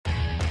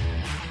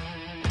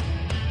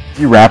If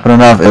you wrap it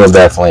enough,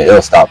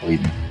 it'll stop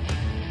bleeding.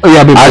 Oh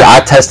yeah,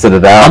 I tested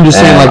it out. I'm just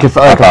saying, like, if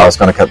I thought I was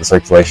going to cut the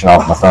circulation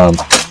off my thumb.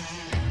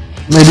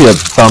 Maybe a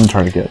thumb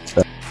tourniquet.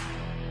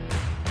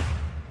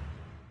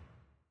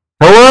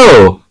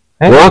 Hello!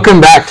 Hey. Welcome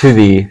back to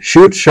the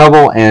Shoot,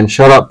 Shovel, and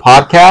Shut Up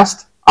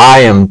podcast. I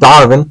am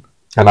Donovan.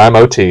 And I'm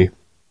OT.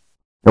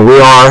 And we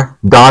are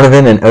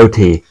Donovan and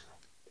OT.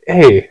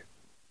 Hey,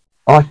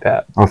 I like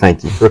that. Oh,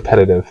 thank you.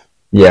 Repetitive.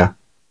 Yeah.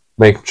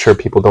 Making sure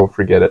people don't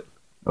forget it.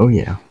 Oh,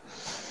 yeah.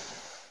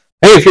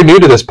 Hey, if you're new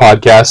to this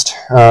podcast,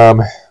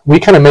 we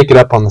kind of make it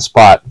up on the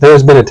spot.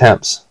 There's been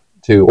attempts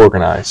to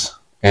organize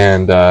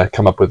and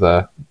come up with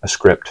a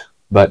script.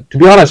 But to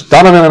be honest,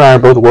 Donovan and I are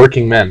both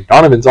working men.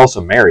 Donovan's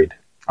also married.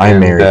 I am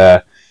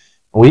married.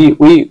 We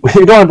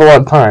don't have a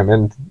lot of time,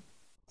 and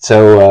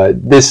so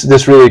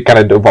this really kind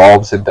of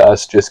devolves into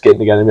us just getting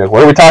together and being like,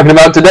 what are we talking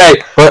about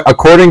today? But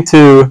according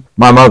to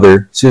my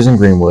mother, Susan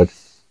Greenwood,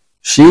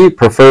 she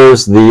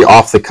prefers the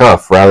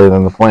off-the-cuff rather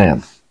than the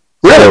plan.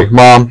 Really? So,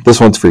 Mom, this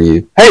one's for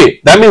you.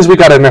 Hey, that means we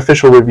got an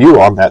official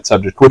review on that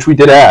subject, which we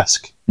did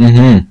ask.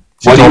 Mm-hmm.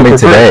 She What do told you me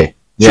prefer? today.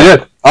 She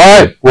did.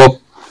 All right.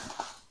 Well,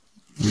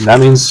 that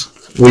means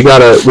we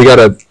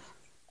gotta.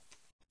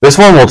 This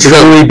one will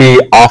truly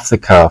be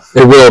off-the-cuff.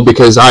 It will,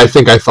 because I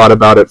think I thought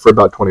about it for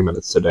about 20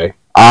 minutes today.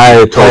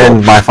 I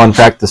planned my fun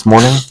fact this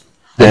morning,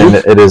 and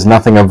it is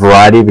nothing of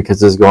variety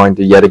because it's going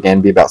to yet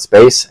again be about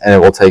space, and it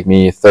will take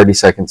me 30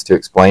 seconds to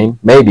explain,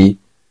 maybe,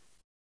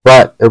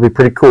 but it'll be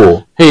pretty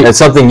cool. Hey, it's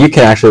something you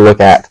can actually look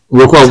at.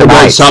 Real quick,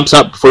 tonight.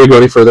 stop before you go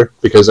any further,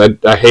 because I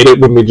hate it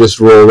when we just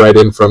roll right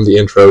in from the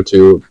intro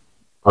to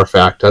our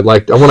fact.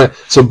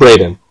 So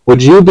Braden,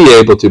 would you be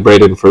able to,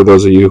 Braden, for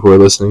those of you who are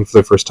listening for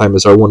the first time,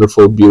 is our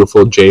wonderful,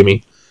 beautiful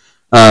Jamie,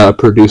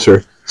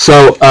 producer.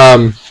 So,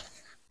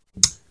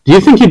 do you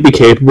think you'd be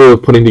capable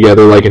of putting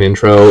together like an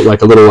intro,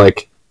 like a little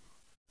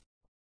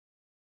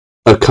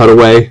a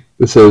cutaway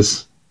that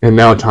says, and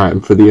now time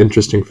for the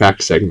interesting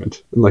fact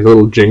segment, and like a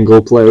little jingle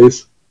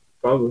plays?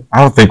 Probably. I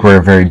don't think we're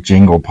a very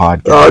jingle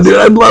podcast. Oh, dude,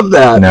 I'd love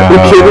that. No, Are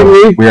you kidding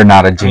me? we are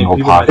not a jingle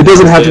podcast. It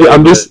doesn't have to be.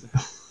 I'm just.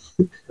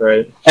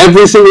 Right.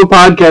 Every single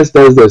podcast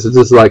does this. It's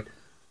just like.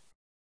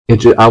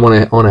 I want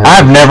to have.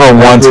 I've never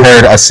once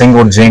heard a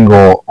single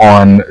jingle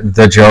on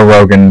the Joe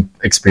Rogan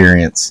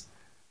Experience.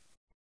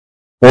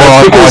 Or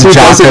on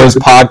Jocko's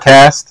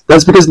podcast.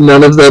 That's because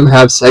none of them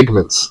have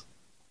segments.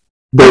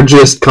 They're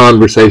just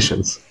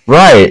conversations.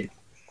 Right.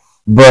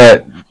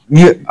 But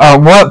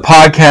what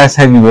podcast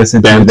have you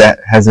listened to that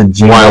has a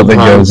jingle that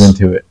goes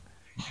into it?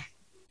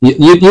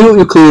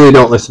 You clearly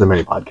don't listen to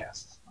many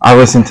podcasts. I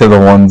listen to the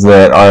ones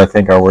that I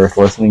think are worth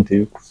listening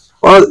to.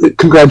 Well,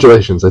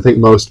 congratulations. I think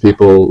most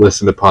people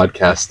listen to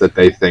podcasts that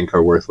they think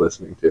are worth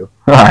listening to.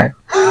 All right.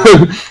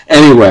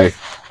 Anyway,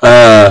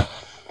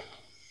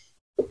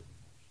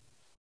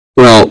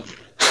 well,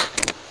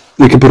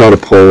 we can put out a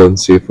poll and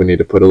see if we need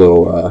to put a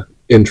little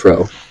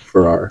intro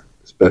for our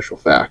special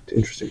fact,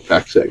 interesting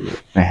fact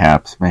segment.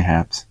 Mayhaps.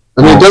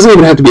 I mean, it doesn't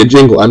even have to be a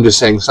jingle. I'm just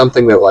saying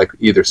something that, like,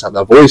 either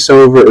a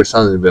voiceover or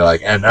something to be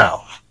like, and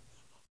now,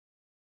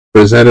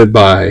 presented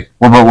by...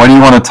 Well, but what do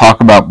you want to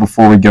talk about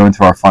before we go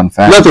into our fun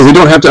facts? Nothing, we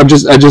don't have to,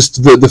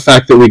 the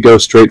fact that we go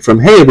straight from,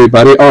 hey,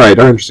 everybody, all right,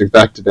 our interesting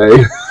fact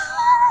today.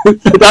 I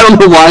don't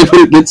know why, but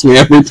it gets me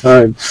every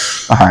time.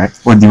 All right.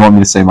 What do you want me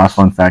to say my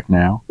fun fact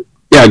now?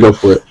 Yeah, go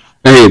for it.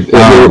 Hey,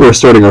 we're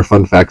starting our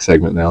fun fact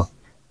segment now.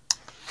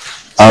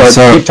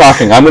 So keep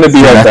talking. I'm going to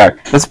be right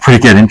back. That's a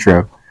pretty good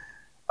intro.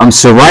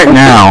 So right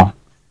now,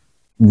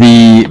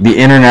 the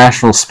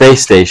International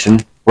Space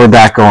Station, we're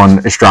back on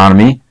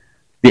astronomy.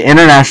 The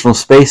International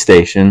Space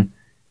Station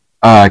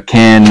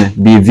can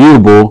be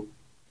viewable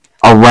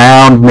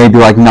around maybe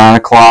like 9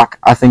 o'clock,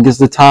 I think is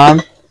the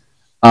time.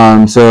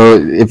 So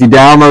if you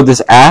download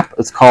this app,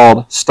 it's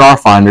called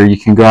Starfinder. You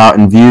can go out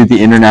and view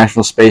the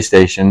International Space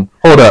Station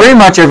pretty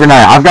much every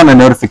night. I've gotten a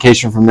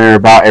notification from there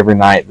about every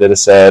night that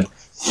has said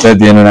that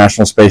the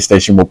International Space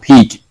Station will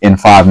peak in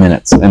 5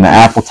 minutes. And the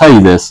app will tell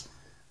you this.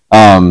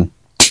 So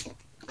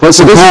this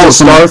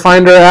is a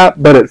Starfinder app,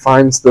 but it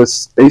finds the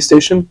space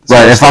station?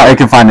 Right, it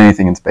can find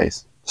anything in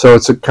space. So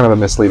it's kind of a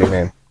misleading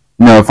name.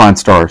 No, it finds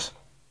stars.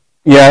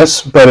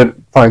 Yes, but it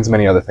finds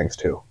many other things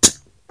too.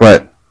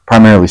 But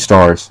primarily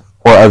stars.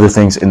 Or other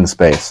things in the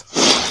space.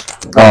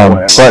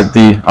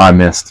 I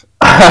missed.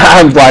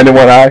 I'm blind in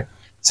one eye.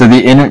 So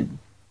the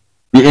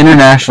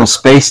International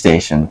Space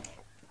Station,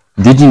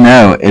 did you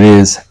know it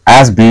is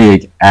as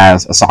big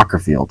as a soccer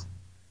field?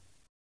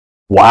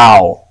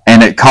 Wow.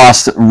 And it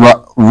cost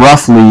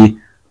roughly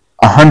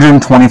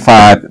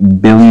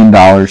 $125 billion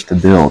to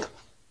build.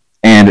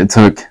 And it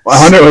took...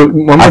 I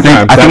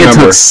think it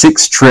took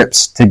 6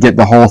 trips to get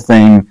the whole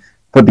thing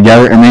put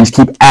together, and they just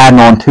keep adding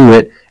on to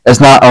it. It's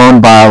not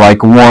owned by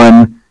like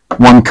one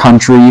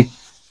country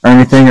or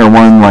anything, or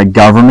one like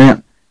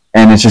government,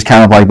 and it's just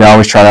kind of like they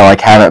always try to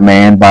like have it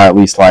manned by at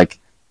least like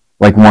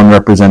one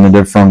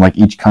representative from like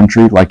each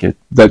country, like it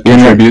that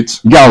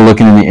contributes. You gotta look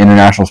into the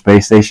International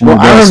Space Station. There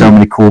are so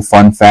many cool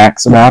fun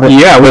facts about it.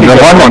 Yeah, but the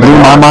one that blew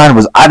my mind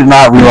was I did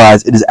not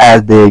realize it is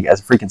as big as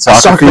a freaking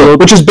soccer field,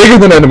 which is bigger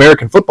than an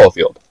American football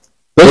field.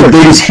 It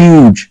is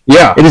huge.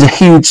 Yeah, it is a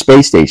huge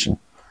space station.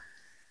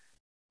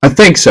 I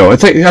think so. I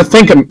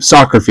think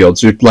soccer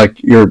fields. You're like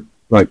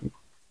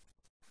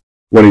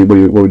what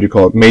would you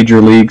call it?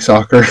 Major League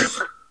Soccer,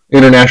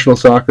 international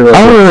soccer.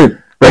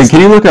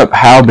 Can you look up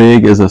how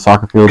big is a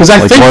soccer field? Because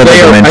I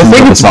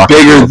think it's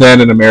bigger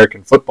than an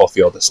American football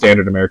field, a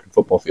standard American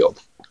football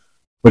field,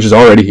 which is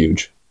already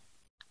huge.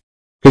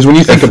 Because when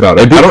you think about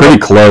it, it'd be pretty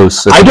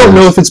close. I don't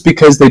know if it's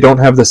because they don't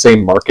have the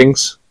same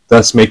markings,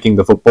 thus making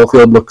the football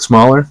field look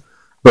smaller.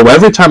 But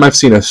every time I've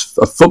seen a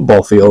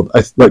football field,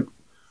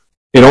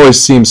 it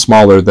always seems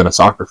smaller than a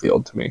soccer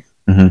field to me.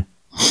 Mm-hmm.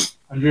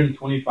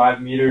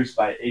 125 meters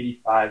by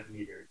 85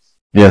 meters.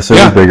 Yeah, so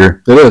it's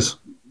bigger. It is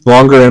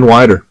longer and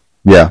wider.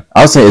 Yeah,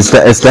 I would say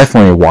it's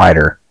definitely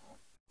wider.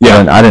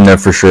 Yeah, I didn't know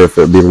for sure if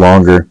it would be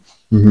longer.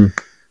 Mm-hmm.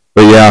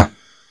 But yeah,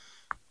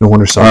 no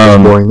wonder soccer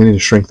is boring. They need to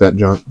shrink that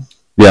junk.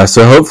 Yeah,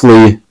 so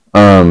hopefully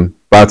by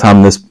the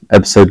time this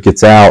episode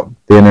gets out,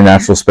 the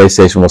International Space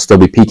Station will still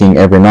be peaking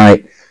every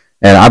night.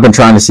 And I've been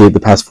trying to see it the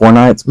past 4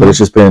 nights, but it's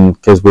just been,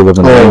 because we live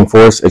in the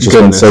rainforest, it's just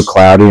been so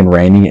cloudy and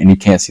rainy, and you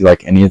can't see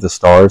like any of the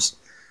stars.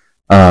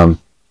 But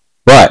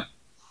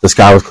the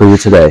sky was clear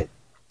today.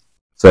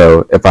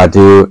 So if I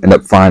do end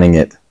up finding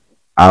it,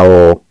 I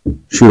will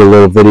shoot a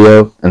little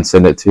video and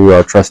send it to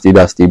our trusty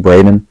Dusty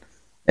Braden,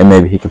 and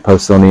maybe he can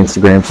post it on the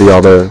Instagram for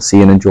y'all to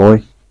see and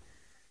enjoy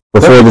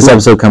before this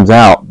episode comes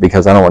out,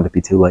 because I don't want it to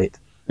be too late.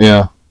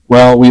 Yeah.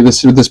 Well,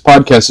 this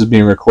podcast is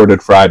being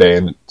recorded Friday,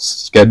 and it's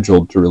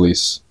scheduled to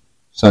release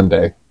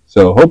Sunday.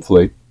 So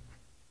hopefully,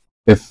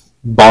 if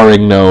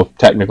barring no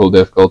technical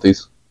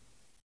difficulties,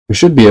 we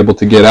should be able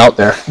to get it out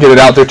there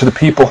to the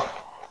people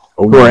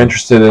who are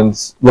interested in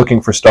looking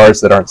for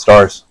stars that aren't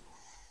stars.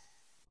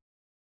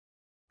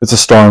 It's a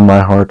star in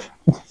my heart.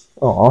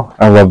 Aw.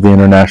 I love the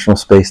International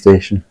Space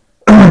Station.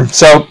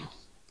 So,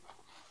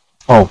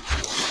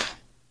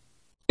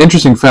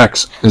 Interesting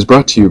Facts is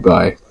brought to you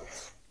by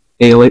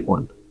Ale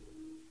 81,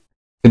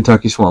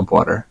 Kentucky Swamp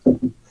Water.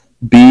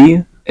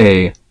 Be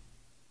a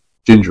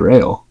ginger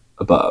ale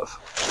above.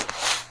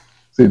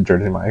 See,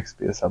 Jersey Mike's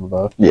be a sub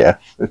above. Yeah.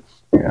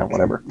 Yeah,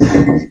 whatever.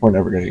 We're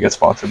never going to get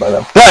sponsored by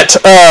them. But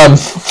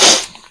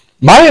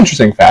my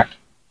interesting fact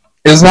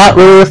is not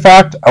really a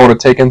fact. I want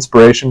to take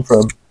inspiration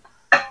from...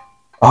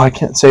 I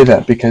can't say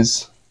that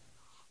because...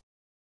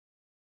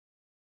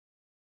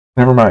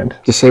 Never mind.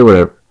 Just say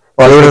whatever.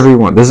 Well, say whatever you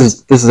want. This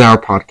is our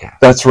podcast.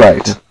 That's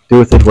right. Do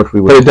with it what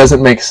we will. But it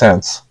doesn't make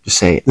sense. Just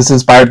say it. This is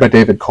inspired by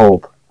David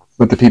Kolb.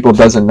 But the people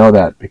doesn't know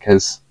that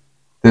because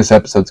this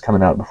episode's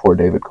coming out before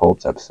David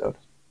Kolb's episode.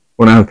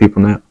 Well, now the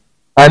people know.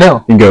 I know.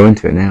 You can go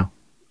into it now.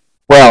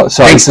 Well,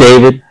 so thanks,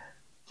 David.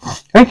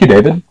 Thank you,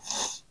 David.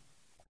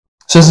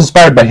 So it's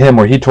inspired by him,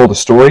 where he told a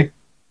story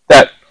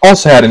that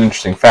also had an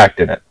interesting fact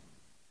in it,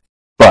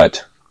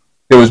 but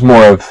it was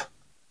more of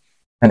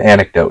an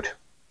anecdote.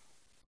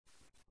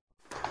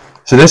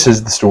 So this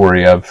is the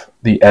story of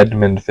the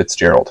Edmund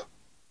Fitzgerald.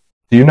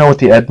 Do you know what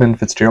the Edmund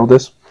Fitzgerald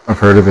is? I've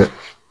heard of it.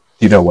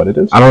 Do you know what it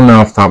is? I don't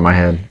know off the top of my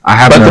head. I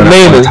have. But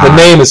the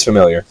name is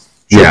familiar.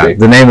 Yeah,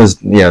 the name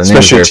is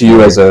especially to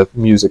you as a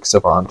music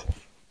savant.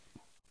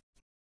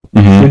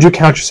 Mm-hmm. Would you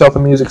count yourself a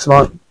music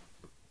savant?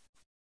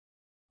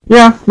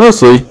 Yeah,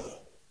 mostly.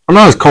 I'm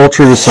not as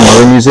cultured as some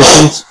other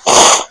musicians.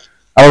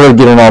 I don't really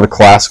get into all the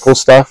classical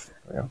stuff,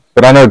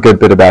 but I know a good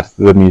bit about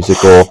the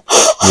musical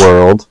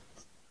world.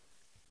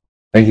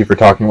 Thank you for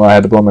talking while I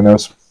had to blow my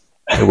nose.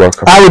 You're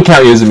welcome. I would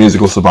count you as a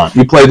musical savant.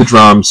 You play the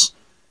drums.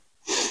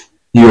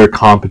 You are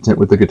competent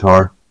with the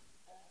guitar.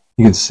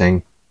 You can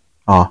sing.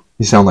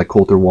 You sound like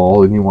Coulter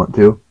Wall, and you want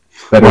to.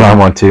 Better than I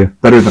want to.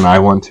 Better than I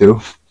want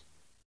to.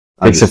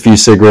 Takes a few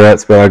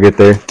cigarettes, but I'll get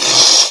there.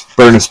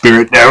 Burn a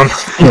spirit down.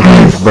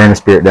 Burn a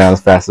spirit down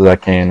as fast as I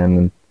can, and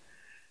then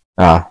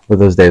but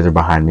those days are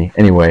behind me.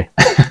 Anyway.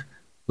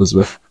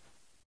 Elizabeth.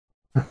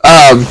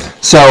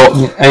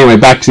 So anyway,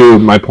 back to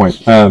my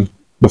point.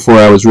 Before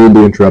I was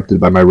rudely interrupted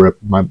by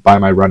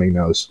my running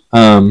nose.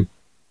 The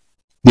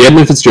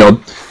Edmund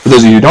Fitzgerald, for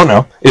those of you who don't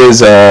know, was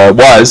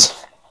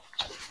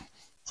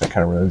that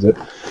kind of ruins it.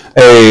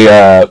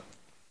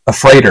 A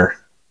freighter,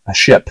 a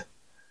ship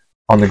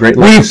on the Great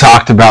Lakes. We've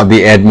talked about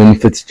the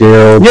Edmund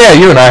Fitzgerald. Yeah,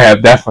 you and I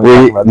have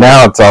definitely.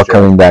 Now it's all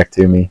coming back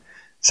to me.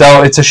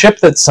 So it's a ship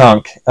that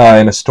sunk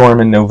in a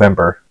storm in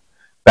November,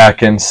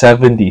 back in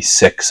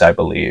 '76, I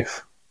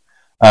believe.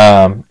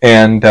 For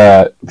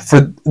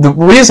the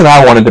reason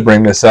I wanted to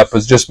bring this up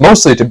was just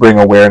mostly to bring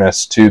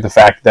awareness to the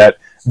fact that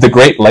the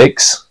Great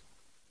Lakes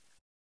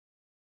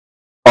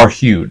are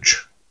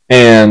huge,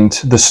 and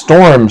the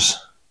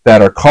storms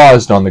that are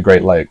caused on the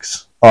Great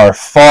Lakes are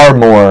far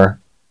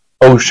more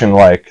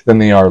ocean-like than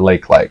they are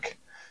lake-like.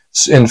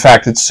 In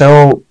fact, it's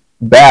so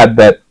bad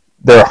that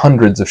there are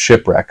hundreds of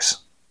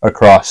shipwrecks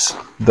across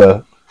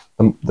the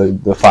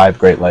 5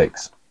 Great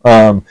Lakes.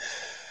 One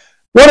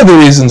of the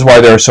reasons why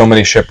there are so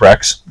many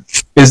shipwrecks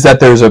is that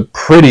there's a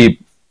pretty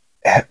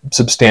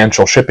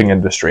substantial shipping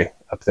industry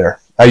up there.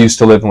 I used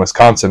to live in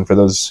Wisconsin, for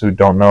those who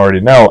don't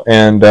already know,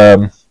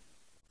 and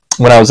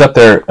when I was up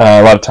there,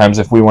 a lot of times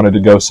if we wanted to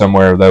go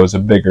somewhere that was a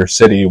bigger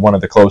city, one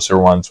of the closer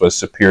ones was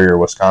Superior,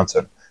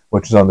 Wisconsin,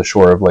 which is on the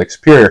shore of Lake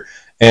Superior.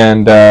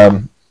 And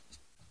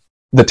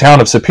the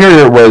town of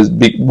Superior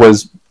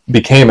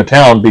became a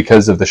town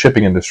because of the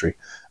shipping industry.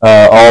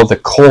 All the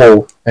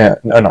coal,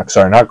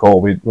 not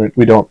coal. We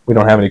don't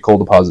have any coal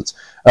deposits.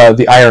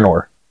 The iron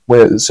ore.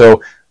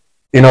 So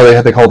they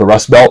call it the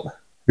Rust Belt. Have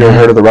you ever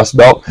heard of the Rust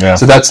Belt? Yeah.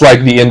 So that's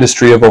like the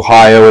industry of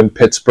Ohio and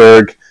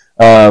Pittsburgh,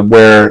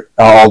 where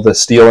all the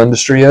steel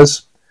industry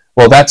is.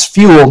 Well, that's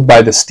fueled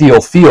by the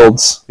steel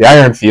fields, the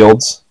iron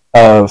fields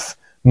of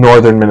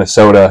northern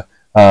Minnesota,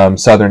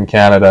 southern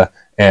Canada,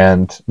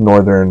 and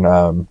northern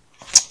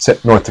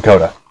North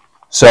Dakota.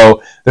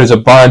 So there's a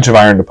bunch of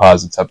iron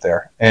deposits up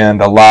there,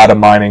 and a lot of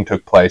mining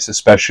took place,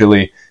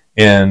 especially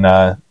in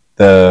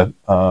the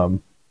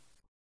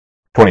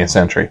 20th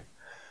century.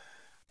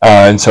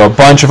 And so a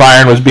bunch of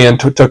iron was being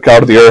took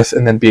out of the earth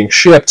and then being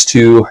shipped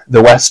to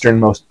the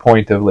westernmost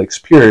point of Lake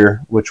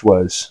Superior, which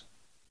was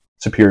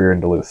Superior and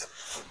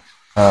Duluth.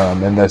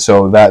 And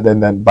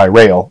then by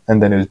rail,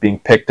 and then it was being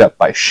picked up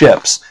by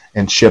ships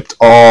and shipped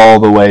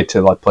all the way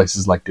to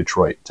places like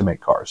Detroit to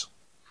make cars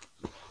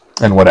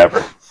and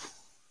whatever.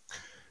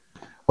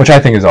 Which I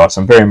think is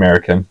awesome. Very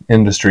American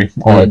industry,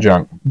 all that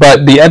junk.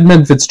 But the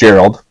Edmund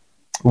Fitzgerald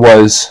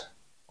was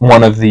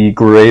one of the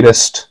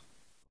greatest,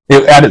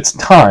 at its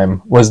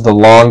time, was the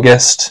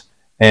longest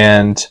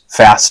and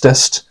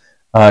fastest,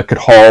 could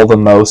haul the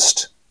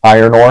most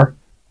iron ore,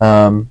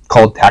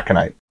 called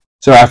taconite.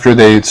 So after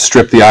they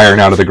strip the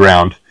iron out of the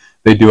ground,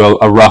 they do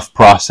a rough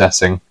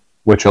processing,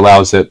 which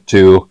allows it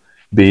to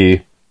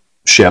be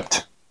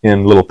shipped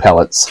in little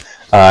pellets.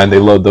 And they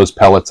load those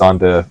pellets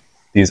onto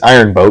these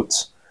iron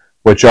boats,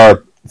 which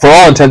are, for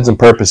all intents and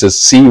purposes,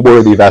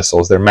 seaworthy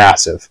vessels. They're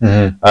massive.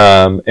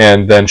 Mm-hmm.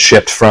 And then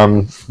shipped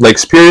from Lake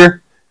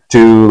Superior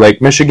to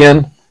Lake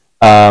Michigan,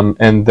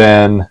 and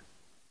then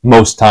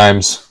most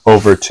times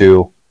over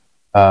to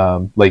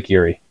Lake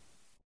Erie,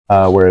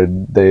 where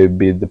they'd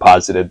be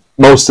deposited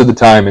most of the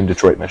time in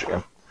Detroit,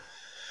 Michigan.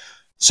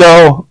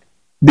 So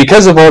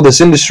because of all this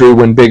industry,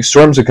 when big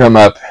storms would come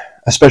up,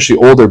 especially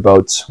older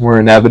boats, were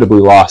inevitably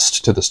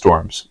lost to the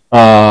storms.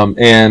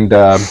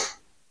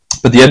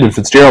 But the Edmund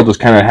Fitzgerald was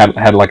kind of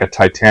had like a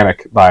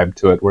Titanic vibe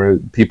to it, where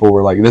people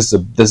were like, "This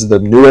is the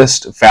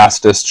newest,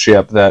 fastest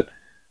ship that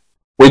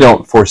we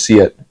don't foresee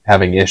it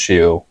having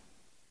issue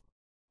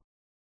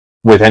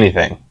with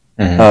anything,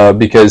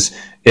 because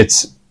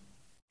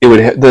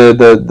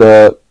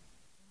the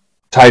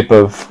type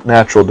of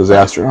natural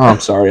disaster." Oh, I'm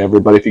sorry,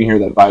 everybody, if you can hear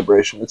that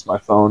vibration, it's my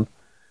phone.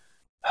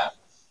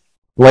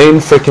 Lane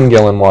frickin'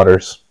 Gillen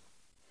Waters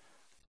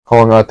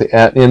calling out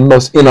in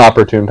most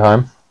inopportune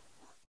time.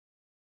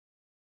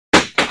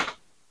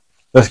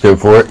 Let's go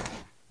for it.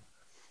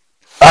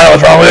 I know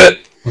what's wrong with it.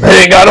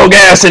 It ain't got no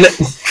gas in it.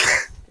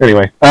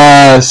 Anyway,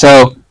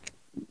 so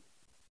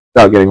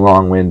without getting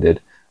long-winded,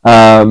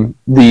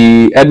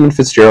 the Edmund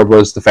Fitzgerald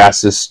was the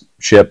fastest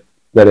ship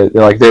that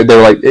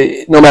they're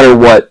like, no matter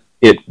what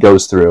it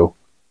goes through,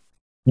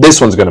 this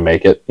one's going to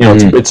make it.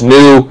 It's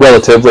new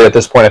relatively at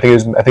this point. I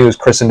think it was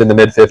christened in the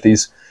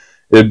mid-50s.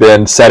 It had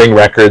been setting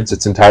records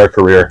its entire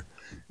career.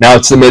 Now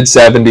it's the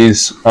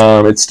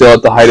mid-70s. It's still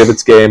at the height of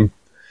its game.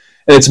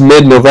 And it's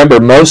mid-November.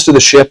 Most of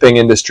the shipping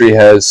industry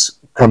has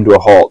come to a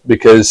halt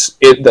because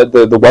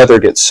the weather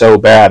gets so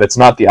bad. It's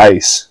not the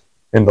ice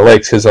in the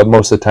lakes, because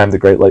most of the time the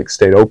Great Lakes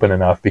stayed open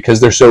enough because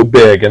they're so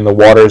big and the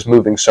water is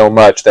moving so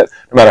much that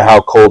no matter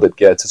how cold it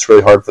gets, it's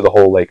really hard for the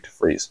whole lake to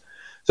freeze.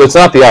 So it's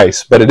not the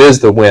ice, but it is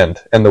the wind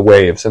and the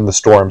waves and the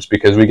storms,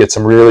 because we get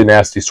some really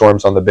nasty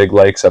storms on the big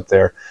lakes up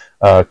there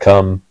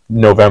come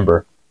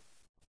November.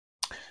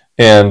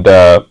 And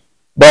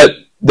but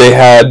they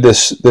had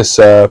this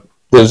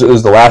it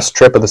was the last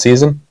trip of the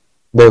season.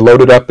 They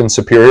loaded up in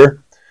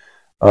Superior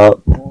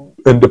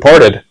and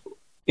departed.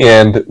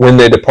 And when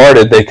they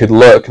departed, they could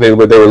look. They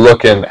were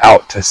looking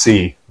out to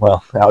sea.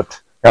 Well, out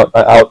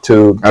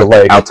to the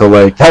lake. Out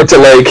to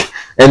lake,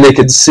 and they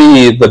could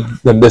see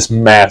this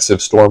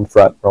massive storm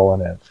front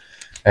rolling in,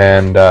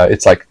 and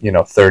it's like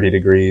 30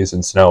 degrees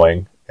and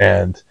snowing,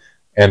 and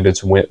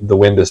the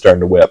wind is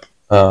starting to whip,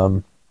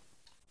 and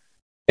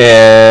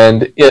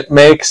it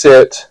makes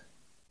it.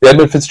 The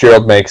Edmund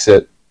Fitzgerald makes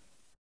it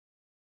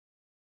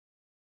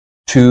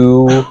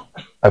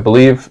I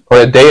believe, or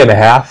a day and a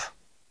half,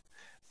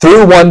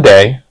 through one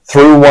day,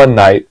 through one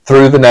night,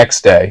 through the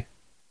next day,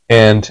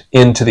 and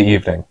into the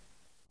evening.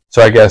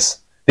 So I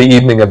guess the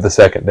evening of the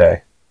second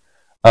day.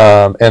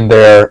 And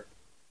they're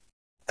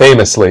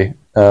famously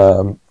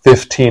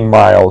 15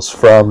 miles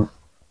from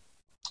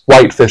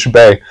Whitefish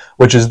Bay,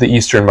 which is the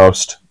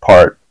easternmost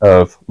part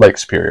of Lake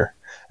Superior.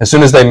 As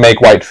soon as they make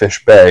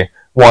Whitefish Bay,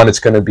 one, it's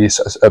going to be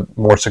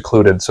more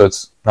secluded, so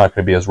it's not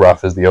going to be as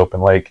rough as the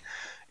open lake.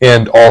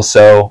 And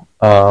also,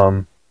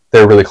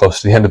 they're really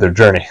close to the end of their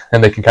journey,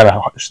 and they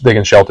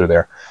can shelter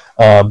there.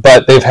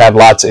 But they've had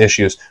lots of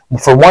issues.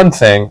 For one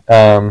thing,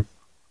 they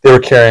were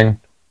carrying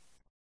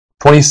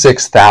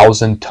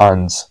 26,000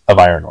 tons of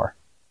iron ore.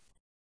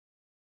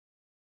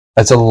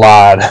 That's a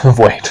lot of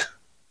weight,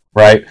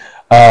 right?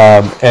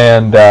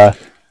 And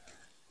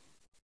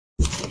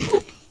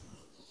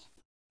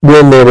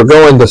when they were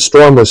going, the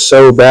storm was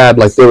so bad,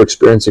 like they were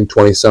experiencing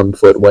 20-some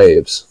foot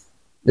waves.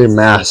 They're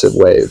massive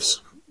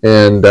waves.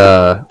 And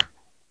they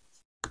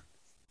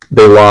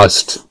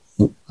lost,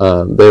 they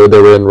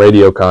were in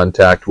radio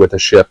contact with a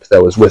ship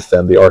that was with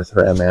them, the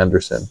Arthur M.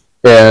 Anderson.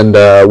 And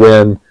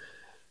when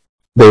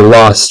they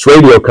lost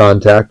radio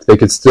contact, they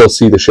could still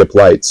see the ship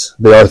lights.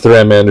 The Arthur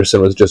M.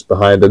 Anderson was just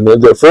behind. And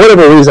for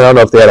whatever reason, I don't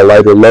know if they had a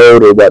lighter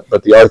load or what,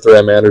 but the Arthur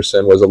M.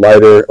 Anderson was a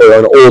lighter, or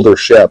an older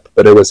ship,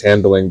 but it was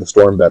handling the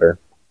storm better.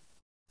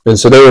 And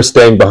so they were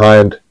staying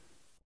behind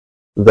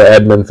the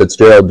Edmund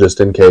Fitzgerald just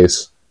in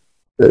case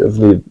of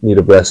need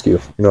of rescue,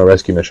 a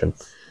rescue mission.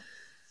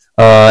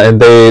 But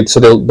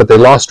they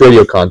lost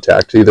radio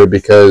contact, either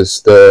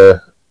because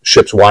the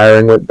ship's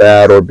wiring went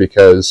bad or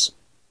because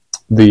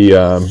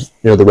the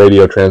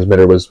radio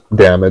transmitter was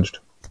damaged.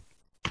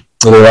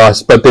 They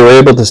lost, but they were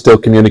able to still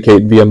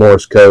communicate via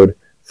Morse code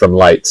from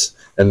lights,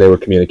 and they were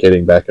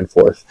communicating back and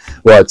forth.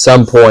 Well, at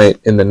some point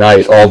in the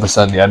night, all of a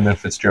sudden, the Edmund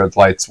Fitzgerald's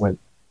lights went.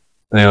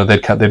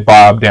 They'd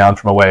bob down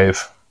from a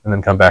wave and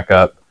then come back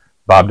up,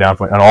 bob down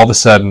from, and all of a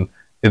sudden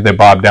they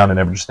bobbed down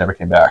and never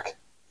came back.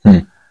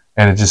 And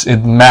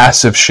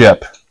massive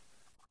ship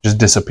just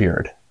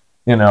disappeared,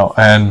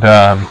 and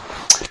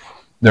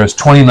there was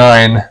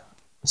 29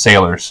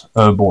 sailors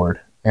aboard,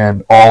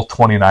 and all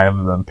 29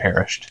 of them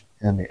perished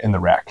in the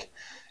wreck.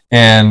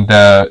 And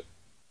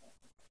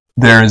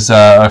there's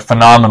a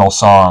phenomenal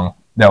song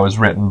that was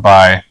written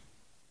by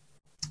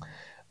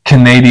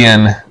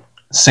Canadian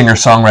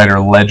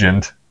singer-songwriter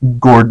legend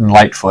Gordon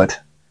Lightfoot.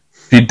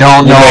 If you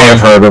don't know him, I've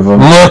heard of him.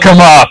 Look him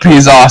up.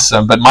 He's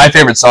awesome. But my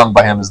favorite song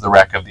by him is "The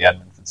Wreck of the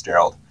Edmund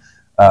Fitzgerald."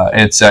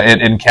 It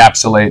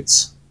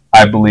encapsulates,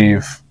 I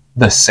believe,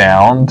 the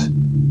sound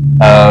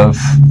of.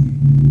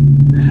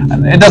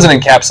 It doesn't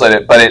encapsulate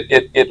it, but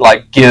it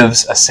like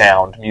gives a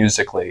sound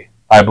musically,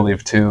 I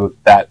believe, to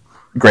that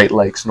Great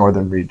Lakes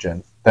northern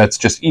region. That's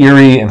just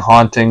eerie and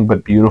haunting,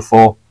 but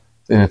beautiful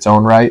in its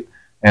own right.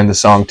 And the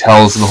song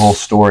tells the whole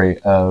story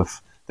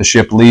of the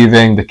ship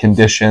leaving, the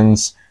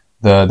conditions,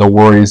 the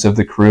worries of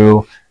the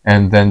crew,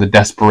 and then the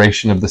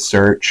desperation of the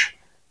search,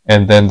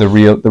 and then the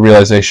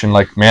realization,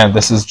 like, man,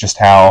 this is just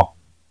how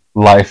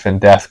life and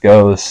death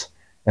goes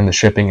in the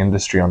shipping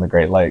industry on the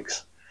Great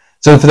Lakes.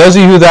 So for those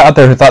of you out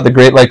there who thought the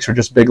Great Lakes were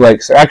just big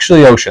lakes, they're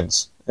actually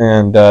oceans,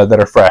 and that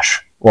are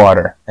fresh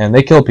water, and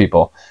they kill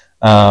people.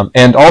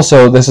 And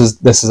also, this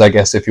is, I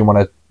guess, if you want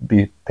to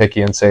be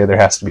picky and say there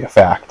has to be a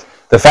fact.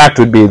 The fact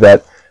would be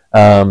that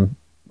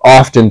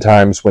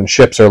oftentimes when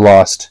ships are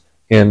lost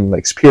in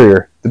Lake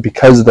Superior,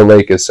 because the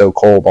lake is so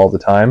cold all the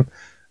time,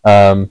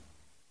 there's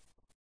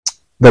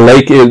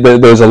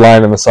a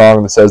line in the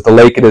song that says, "The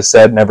lake, it is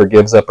said, never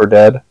gives up her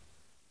dead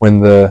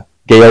when the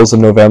gales of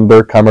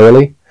November come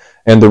early."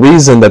 And the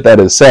reason that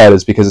is said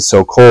is because it's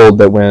so cold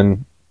that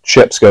when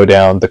ships go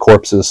down, the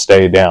corpses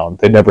stay down.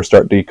 They never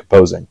start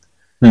decomposing.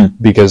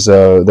 Because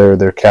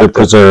they're kept, they're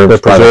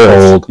preserved by the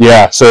cold.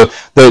 Yeah, so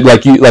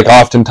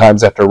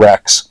oftentimes after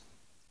wrecks,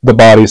 the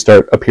bodies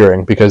start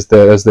appearing because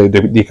as they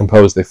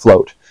decompose, they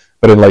float.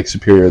 But in Lake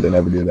Superior, they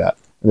never do that.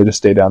 They just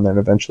stay down there and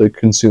eventually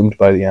consumed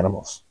by the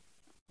animals.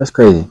 That's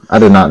crazy. I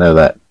did not know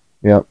that.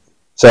 Yep.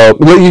 So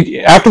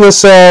after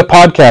this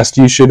podcast,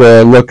 you should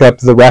look up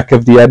 "The Wreck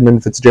of the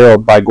Edmund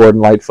Fitzgerald" by Gordon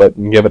Lightfoot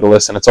and give it a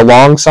listen. It's a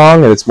long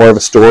song, and it's more of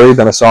a story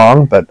than a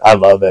song, but I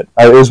love it.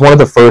 It was one of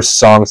the first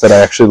songs that I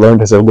actually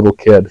learned as a little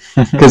kid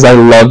because I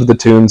loved the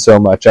tune so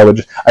much. I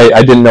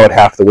didn't know what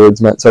half the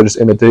words meant, so I just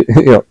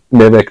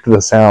mimicked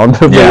the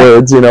sound of the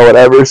words,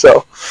 whatever.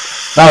 So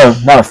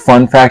not a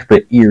fun fact,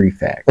 but eerie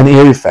fact. An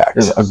eerie fact.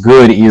 It's a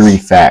good eerie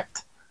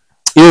fact.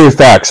 Eerie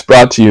Facts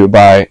brought to you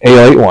by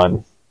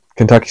Ale81,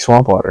 Kentucky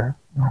Swamp Water.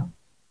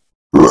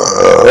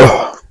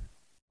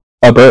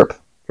 A burp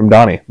from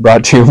Donnie,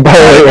 brought to you by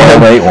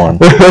Ale81.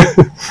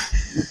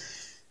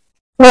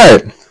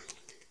 Right.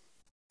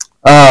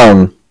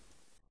 Well,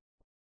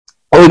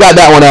 we got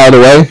that one out of the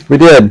way. We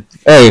did.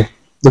 Hey,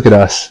 look at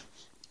us.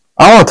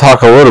 I want to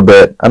talk a little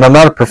bit, and I'm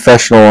not a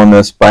professional on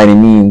this by any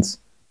means,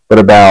 but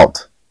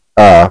about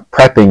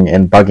prepping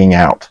and bugging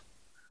out.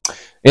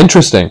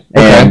 Interesting.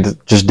 And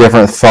just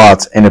different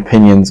thoughts and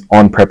opinions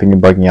on prepping and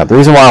bugging out. The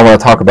reason why I want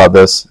to talk about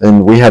this,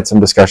 and we had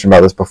some discussion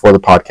about this before the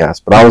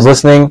podcast, but I was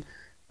listening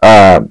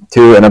to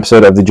an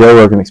episode of the Joe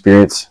Rogan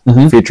Experience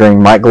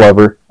featuring Mike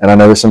Glover, and I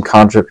know there's some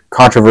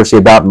controversy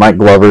about Mike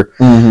Glover,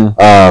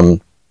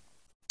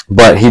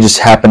 but he just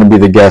happened to be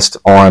the guest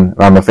on,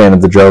 I'm a fan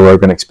of the Joe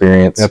Rogan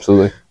Experience.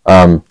 Absolutely.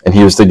 And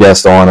he was the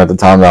guest on at the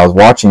time that I was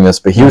watching this,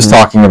 but he was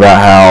talking about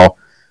how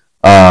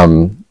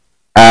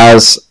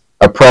as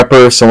a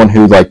prepper, someone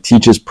who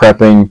teaches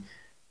prepping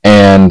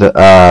and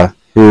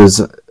who's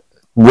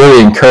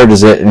really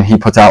encourages it, and he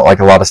puts out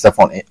a lot of stuff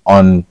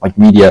on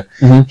media.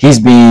 He's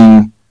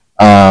being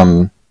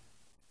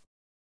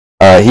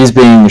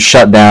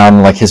shut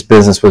down. His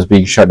business was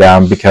being shut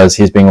down because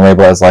he's being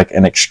labeled as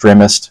an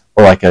extremist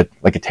or a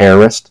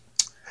terrorist.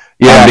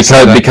 Yeah,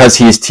 because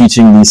he's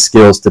teaching these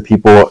skills to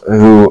people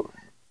who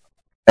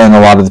and a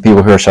lot of the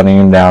people who are shutting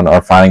him down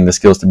are finding the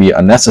skills to be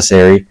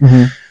unnecessary.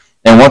 Mm-hmm.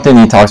 And one thing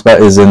he talks about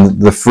is in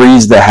the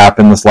freeze that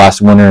happened this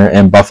last winter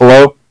in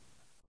Buffalo,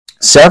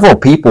 several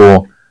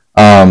people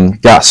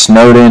got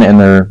snowed in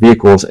their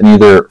vehicles and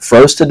either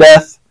froze to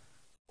death,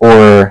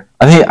 or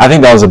I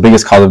think that was the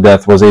biggest cause of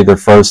death, was either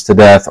froze to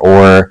death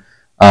or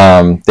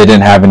they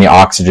didn't have any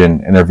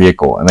oxygen in their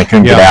vehicle and they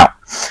couldn't get out.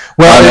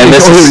 Well,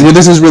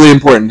 this is really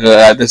important.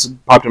 This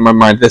popped in my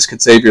mind. This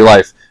could save your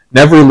life.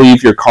 Never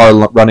leave your car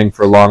running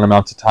for long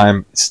amounts of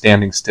time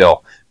standing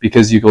still,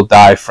 because you will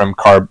die from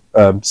carbon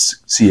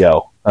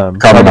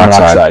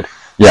monoxide.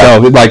 Yeah.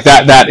 So like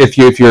that if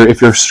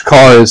your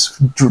car is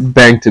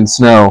banked in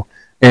snow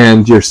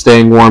and you're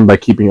staying warm by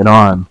keeping it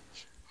on,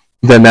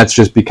 then that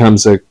just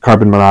becomes a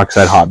carbon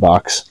monoxide hot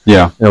box.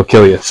 Yeah, it'll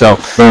kill you. So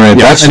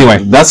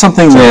that's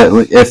something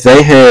that if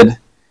they had,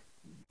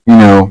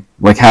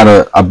 like had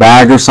a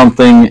bag or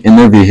something in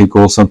their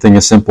vehicle, something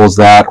as simple as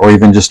that, or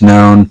even just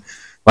known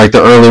like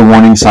the early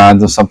warning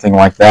signs of something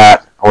like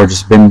that, or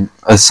just been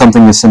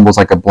something as simple as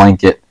like a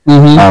blanket.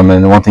 Mm-hmm.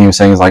 And the one thing he was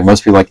saying is like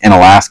most people like in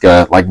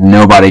Alaska, like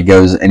nobody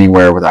goes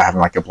anywhere without having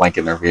like a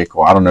blanket in their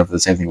vehicle. I don't know if the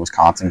same thing in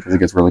Wisconsin, because it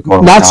gets really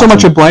cold. Not so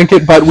much a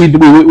blanket, but we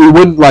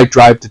wouldn't like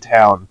drive to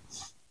town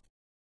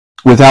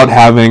without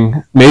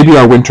having maybe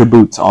our winter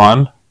boots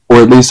on,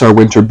 or at least our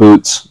winter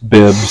boots,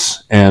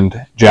 bibs,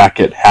 and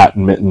jacket, hat,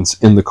 and mittens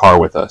in the car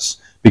with us.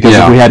 Because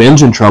if we had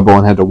engine trouble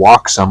and had to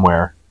walk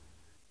somewhere,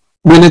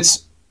 when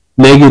it's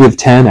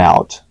 -10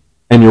 out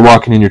and you're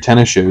walking in your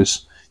tennis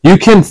shoes, you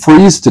can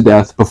freeze to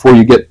death before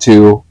you get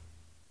to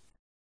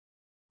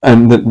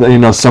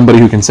somebody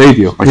who can save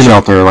you.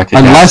 Shelter, like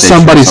unless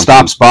somebody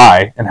stops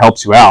by and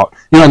helps you out.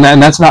 And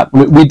that's not.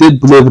 We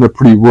did live in a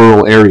pretty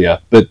rural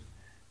area, but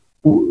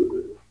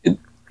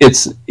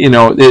it's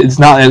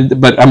not.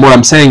 But what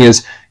I'm saying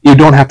is, you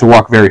don't have to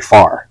walk very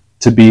far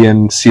to be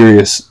in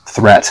serious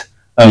threat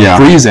of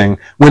freezing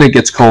when it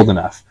gets cold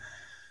enough.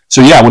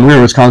 So when we were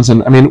in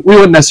Wisconsin, I mean, we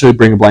wouldn't necessarily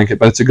bring a blanket,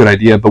 but it's a good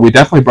idea. But we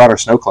definitely brought our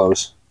snow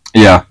clothes.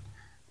 Yeah.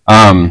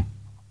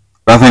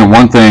 But I think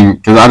one thing,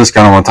 because I just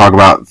kind of want to talk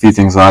about a few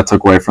things that I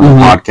took away from the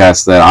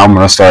podcast that I'm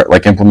going to start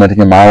like implementing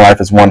in my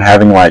life, is one,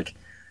 having like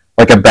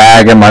a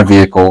bag in my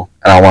vehicle,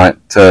 and I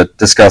want to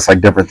discuss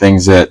like different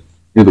things that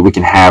that we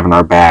can have in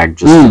our bag,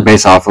 just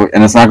based off of,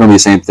 and it's not going to be the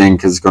same thing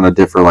because it's going to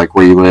differ like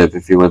where you live.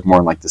 If you live more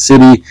in like the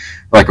city,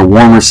 like a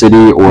warmer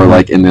city, or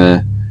like in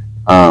the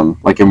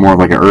like in more of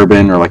like an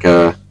urban, or like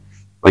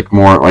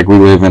more like we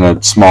live in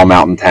a small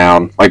mountain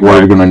town, like what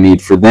are we going to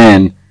need for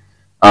then.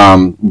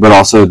 But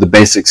also the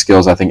basic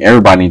skills I think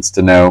everybody needs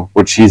to know,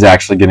 which he's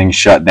actually getting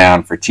shut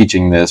down for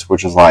teaching this,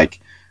 which is like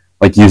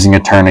using a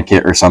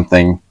tourniquet or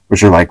something,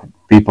 which are like,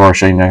 people are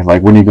saying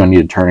like, when are you going to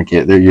need a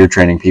tourniquet? You're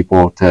training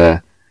people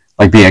to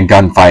like be in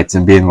gunfights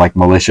and be in like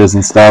militias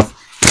and stuff.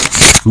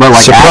 But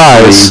like,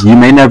 surprise, you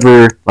may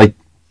never like.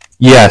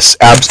 Yes,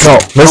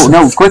 absolutely.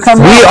 No, quick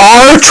comment. We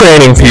are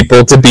training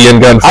people to be in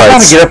gunfights. I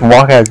gotta get up and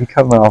walk out. You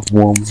cut me off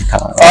warm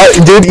time.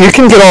 Dude, you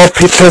can get all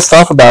pissed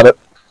off about it.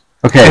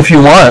 Okay, if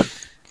you want.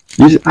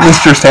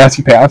 Mr.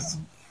 Sassy Pass.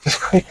 Just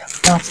quick.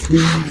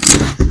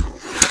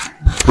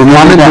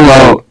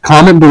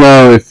 Comment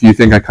below if you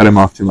think I cut him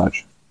off too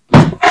much.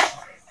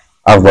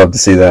 I'd love to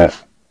see that.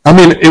 I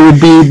mean, it would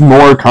be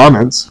more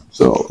comments.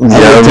 So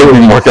it would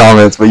be more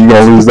comments, but you're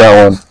gonna lose that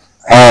one.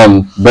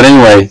 But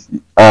anyway,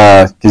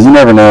 because you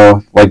never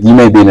know. Like, you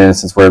may be in an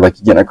instance where like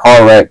you get in a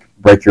car wreck,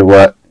 break your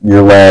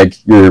leg,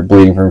 you're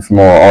bleeding from a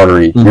femoral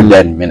artery, you're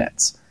dead in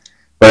minutes.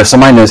 But if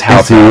somebody knows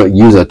how to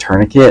use a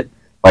tourniquet,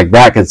 like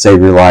that could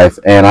save your life,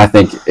 and I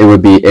think it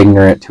would be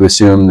ignorant to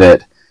assume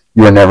that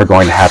you are never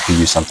going to have to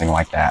use something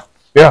like that.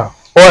 Yeah.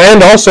 Well,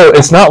 and also,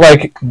 it's not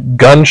like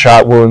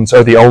gunshot wounds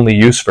are the only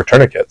use for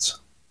tourniquets.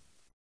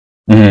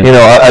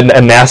 Mm-hmm.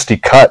 A nasty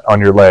cut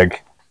on your leg,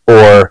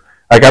 or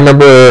like I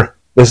remember,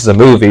 this is a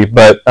movie,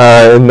 but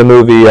in the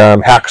movie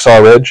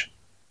Hacksaw Ridge,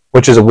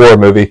 which is a war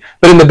movie,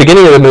 but in the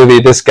beginning of the movie,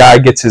 this guy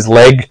gets his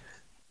leg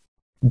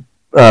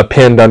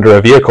pinned under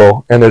a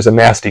vehicle, and there's a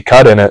nasty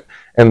cut in it,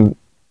 and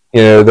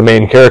the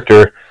main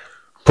character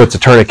puts a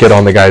tourniquet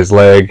on the guy's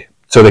leg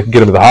so they can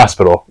get him to the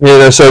hospital.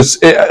 So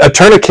a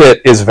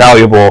tourniquet is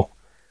valuable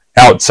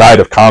outside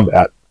of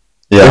combat.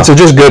 Yeah. And so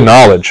just good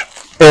knowledge.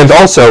 And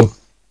also,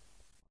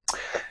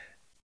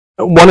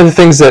 one of the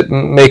things that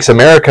makes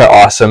America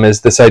awesome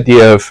is this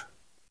idea of,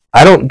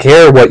 I don't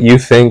care what you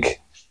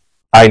think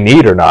I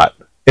need or not.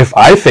 If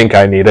I think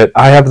I need it,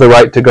 I have the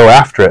right to go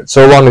after it,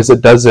 so long as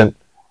it doesn't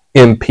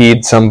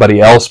impede somebody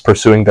else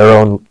pursuing their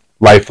own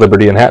life,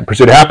 liberty, and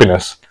pursuit of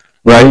happiness.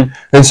 Right?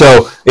 And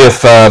so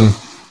if so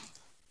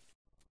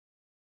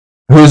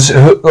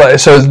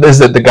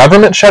is it the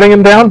government shutting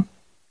him down?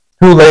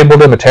 Who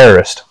labeled him a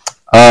terrorist?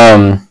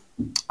 I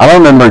don't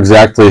remember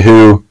exactly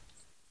who.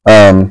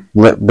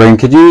 Bryn,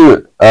 could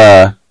you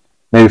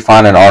maybe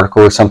find an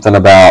article or something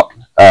about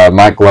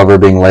Mike Glover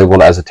being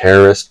labeled as a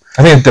terrorist?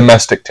 I think a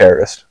domestic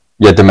terrorist.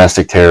 Yeah,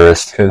 domestic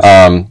terrorist.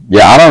 I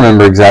don't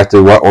remember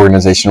exactly what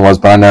organization it was,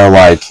 but I know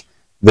like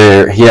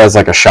he has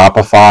like a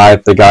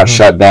Shopify that got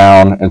shut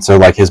down, and so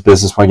like his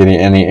business wasn't getting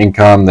any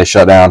income. They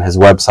shut down his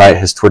website,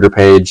 his Twitter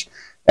page,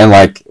 and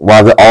like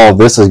while all of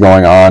this is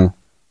going on,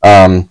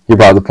 he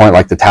brought up the point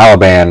like the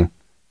Taliban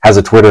has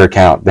a Twitter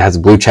account that has a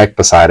blue check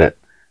beside it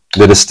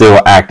that is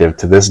still active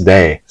to this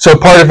day. So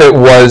part of it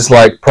was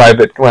like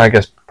private. Well, I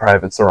guess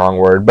private's the wrong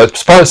word, but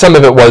some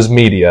of it was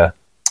media.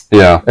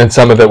 Yeah, and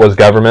some of it was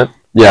government.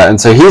 Yeah,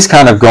 and so he's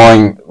kind of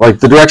going,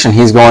 like, the direction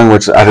he's going,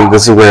 which I think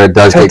this is where it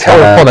does get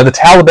kind of... Hold on, the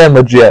Taliban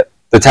legit?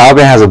 The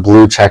Taliban has a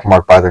blue check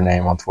mark by their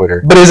name on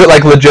Twitter. But is it,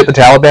 like, legit the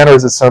Taliban, or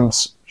is it some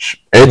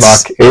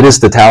It is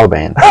the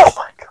Taliban. Oh,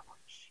 my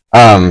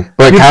gosh.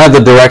 But kind of the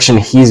direction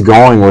he's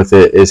going with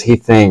it is he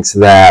thinks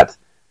that...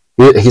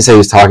 He said he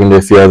was talking to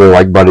a few other,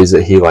 like, buddies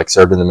that he, like,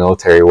 served in the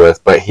military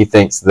with, but he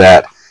thinks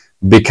that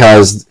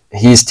because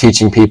he's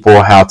teaching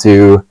people how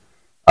to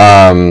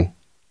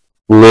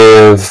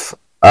live...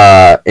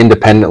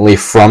 independently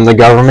from the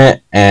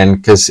government, and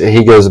because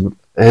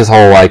his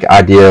whole like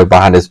idea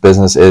behind his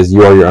business is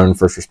you are your own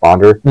first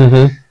responder.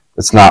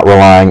 It's not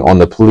relying on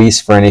the police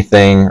for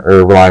anything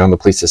or relying on the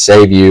police to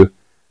save you,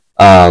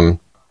 but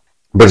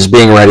just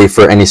being ready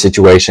for any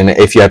situation.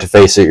 If you have to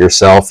face it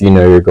yourself, you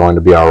know you're going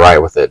to be all right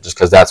with it, just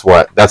because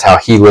that's how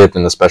he lived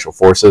in the special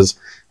forces.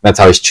 That's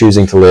how he's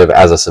choosing to live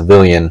as a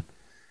civilian.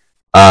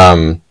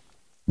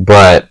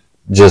 But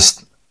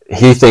just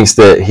he thinks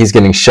that he's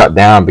getting shut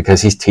down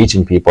because he's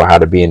teaching people how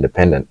to be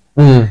independent.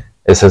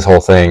 Is his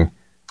whole thing.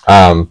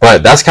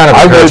 But that's kind of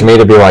encouraged me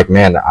to be like,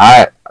 man,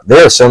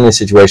 there are so many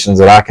situations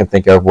that I can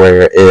think of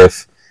where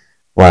if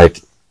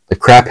like the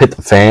crap hit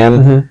the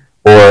fan,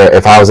 or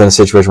if I was in a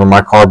situation where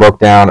my car broke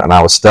down and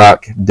I was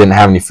stuck, didn't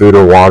have any food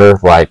or water,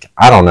 like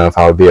I don't know if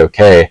I would be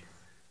okay.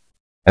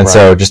 And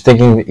so just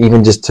thinking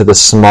even just to the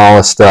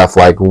smallest stuff,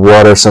 like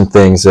what are some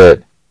things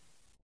that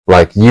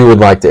like you would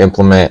like to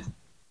implement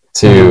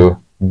to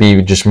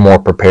be just more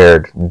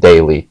prepared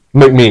daily?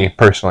 Me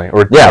personally,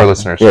 or our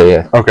listeners?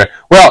 Yeah. Okay.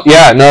 Well,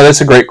 yeah, no,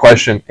 that's a great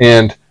question.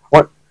 And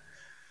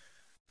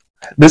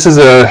this is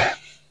a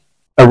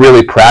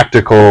really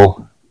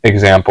practical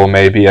example,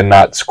 maybe, and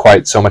not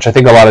quite so much. I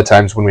think a lot of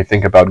times when we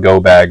think about go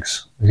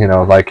bags, you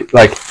know, like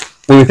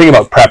when we think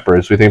about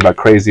preppers, we think about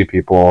crazy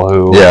people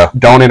who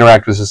don't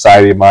interact with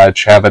society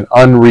much, have an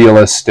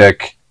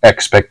unrealistic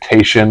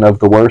expectation of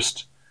the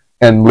worst,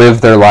 and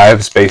live their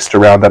lives based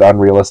around that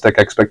unrealistic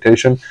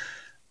expectation.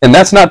 And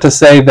that's not to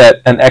say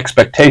that an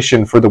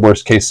expectation for the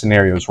worst case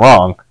scenario is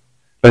wrong,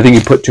 but I think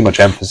you put too much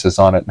emphasis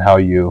on it and how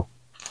you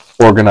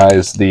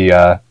organize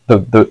the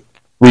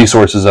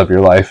resources of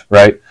your life,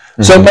 right?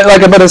 So,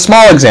 but a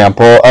small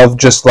example of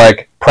just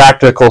like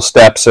practical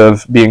steps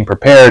of being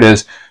prepared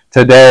is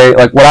today,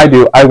 like what I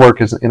do, I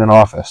work in an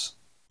office,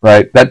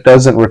 right? That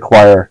doesn't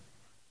require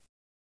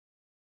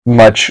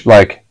much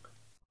like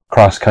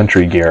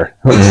cross-country gear,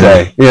 let's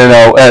say, you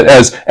know,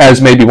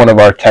 as maybe one of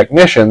our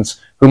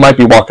technicians who might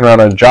be walking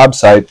around on a job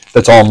site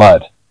that's all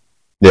mud.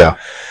 Yeah.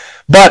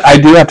 But I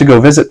do have to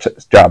go visit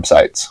job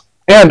sites.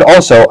 And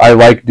also, I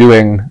like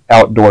doing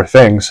outdoor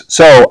things.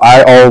 So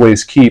I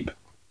always keep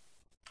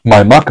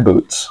my muck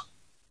boots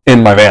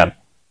in my van.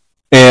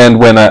 And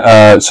when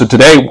so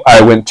today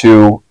I went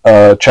to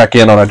check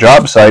in on a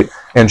job site,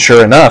 and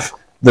sure enough,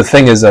 the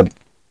thing is,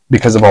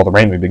 because of all the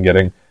rain we've been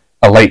getting,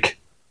 a lake.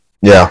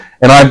 Yeah.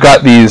 And I've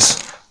got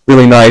these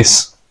really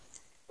nice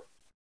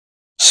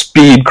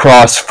Speed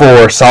Cross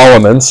 4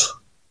 Solomons.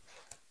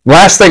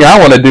 Last thing I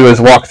want to do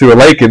is walk through a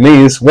lake in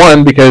these.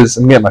 One, because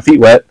I'm getting my feet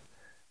wet.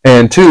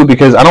 And two,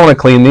 because I don't want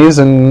to clean these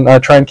and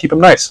try and keep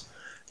them nice.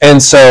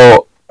 And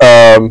so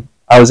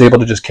I was able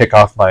to just kick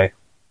off my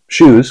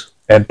shoes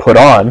and put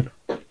on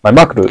my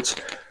muck boots.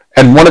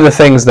 And one of the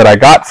things that I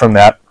got from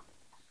that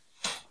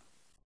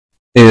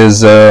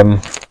is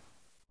where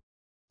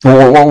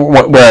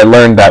I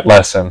learned that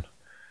lesson.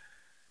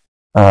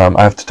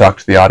 I have to talk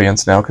to the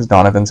audience now because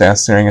Donovan's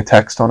answering a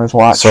text on his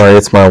watch. Sorry,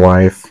 it's my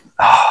wife.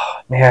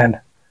 Oh,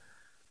 man.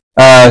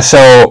 But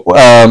what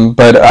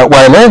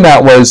I learned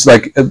that was,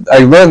 like, I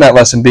learned that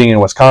lesson being in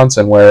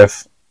Wisconsin, where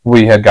if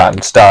we had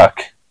gotten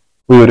stuck,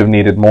 we would have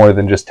needed more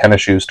than just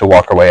tennis shoes to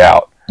walk our way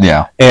out.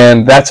 Yeah.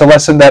 And that's a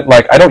lesson that,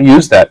 like, I don't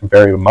use that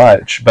very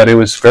much, but it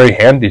was very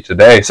handy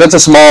today. So that's a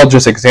small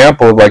just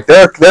example of, like,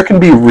 there can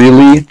be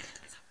really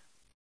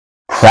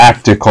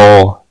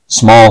practical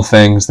small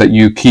things that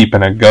you keep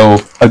in a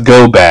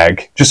go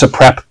bag, just a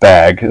prep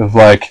bag of,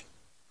 like,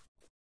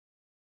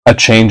 a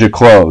change of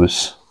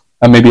clothes,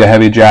 maybe a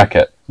heavy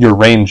jacket, your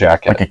rain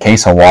jacket, like a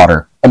case of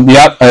water.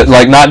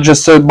 Like not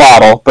just a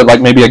bottle, but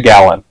like maybe a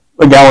gallon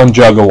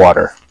jug of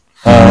water.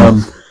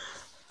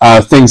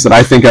 Things that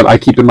I think of, I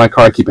keep in my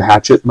car. I keep a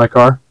hatchet in my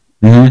car.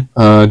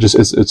 Just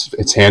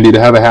it's handy to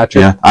have a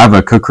hatchet. Yeah, I have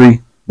a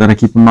kukri that I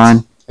keep in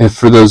mine. And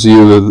for those of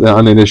you the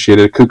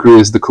uninitiated, a kukri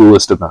is the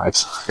coolest of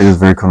knives. It is a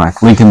very cool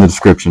knife. Link in the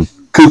description.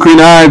 Kukri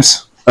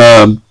knives.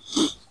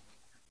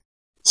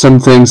 Some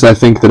things I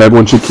think that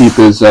everyone should keep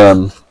is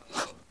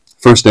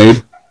first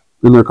aid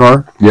in their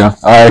car. Yeah.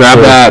 Grab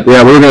that.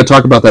 Yeah, we were going to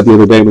talk about that the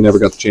other day. We never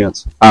got the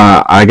chance.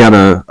 I got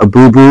a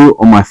boo-boo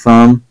on my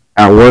thumb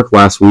at work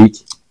last week.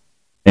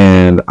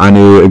 and I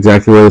knew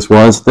exactly where this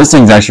was. This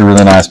thing's actually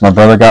really nice. My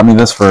brother got me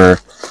this for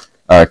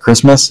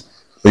Christmas.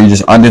 But you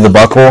just undo the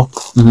buckle,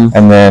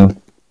 and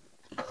then...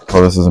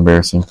 Oh, this is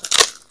embarrassing.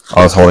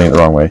 I was holding it the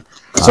wrong way.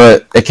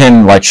 So it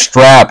can like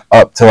strap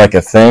up to like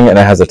a thing, and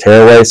it has a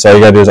tearaway. So all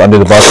you gotta do is undo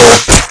the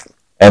buckle,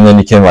 and then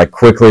you can like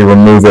quickly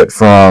remove it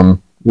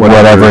from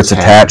whatever it's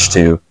attached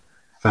to.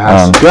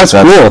 That's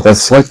cool.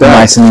 That's like that.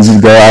 Nice and easy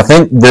to go. I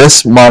think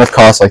this might have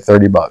cost like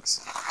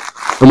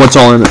 $30. And what's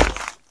all in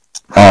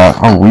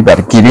it? We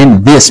better get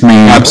into this,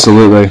 man.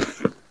 Absolutely.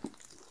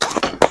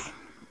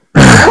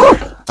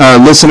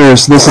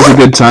 Listeners, this is a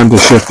good time to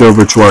shift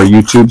over to our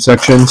YouTube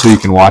section so you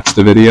can watch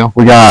the video.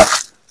 We got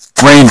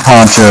rain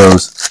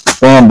ponchos,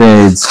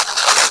 Band-Aids,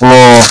 a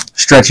little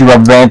stretchy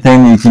rubber band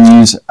thing that you can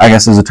use, I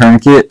guess, as a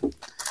tourniquet.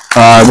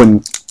 I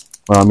wouldn't...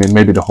 Well, I mean,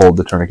 maybe to hold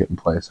the tourniquet in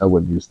place. I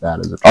wouldn't use that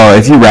as a tourniquet. Oh,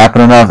 if you wrap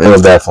it enough,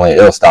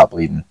 it'll stop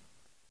bleeding.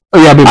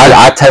 Oh, yeah,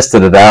 I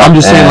tested it out. I'm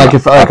just saying, like,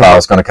 if I thought I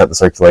was going to cut the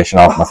circulation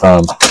off my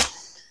thumb.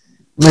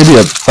 Maybe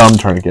a thumb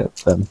tourniquet,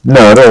 then.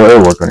 No,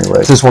 it'll work on your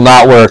leg. This will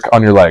not work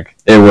on your leg.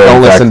 It will.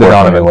 Don't listen to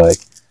Donovan. Leg.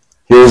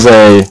 Here's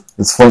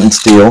it's flint and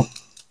steel.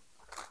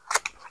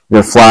 You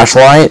have a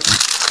flashlight,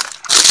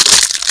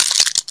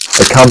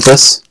 a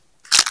compass,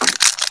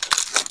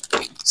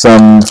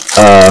 some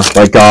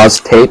like gauze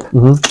tape,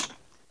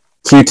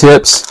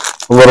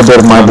 Q-tips, a little bit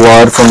of my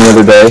blood from the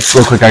other day.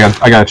 Real quick,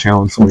 I got a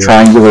challenge. Some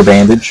triangular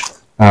bandage.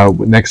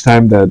 Next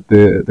time that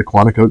the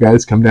Quantico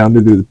guys come down to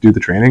do the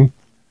training,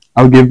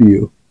 I'll give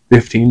you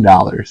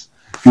 $15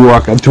 if you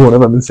walk up to one of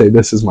them and say,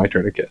 "This is my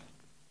tourniquet."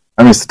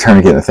 I mean, it's the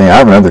tourniquet thing. I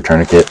have another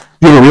tourniquet.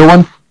 You have a real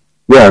one?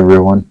 Yeah, I have a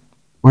real one.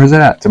 Where's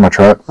it at? It's in my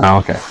truck. Oh,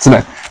 okay. So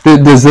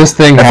does this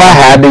thing... If I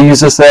had to use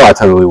this, though, I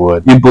totally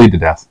would. You'd bleed to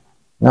death.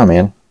 No,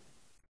 man.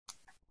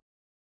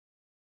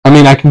 I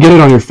mean, I can get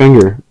it on your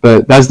finger,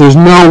 but there's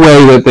no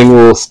way that thing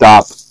will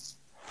stop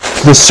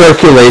the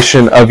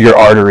circulation of your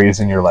arteries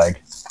in your leg.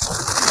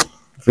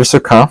 If you're so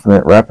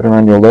confident, wrap it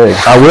around your leg.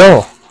 I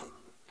will.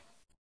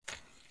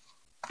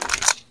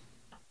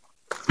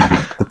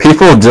 The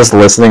people just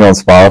listening on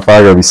Spotify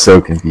are going to be so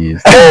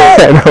confused.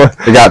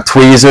 They got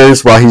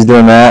tweezers while he's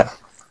doing that.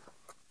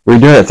 We're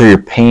doing it through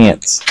your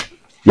pants.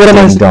 What am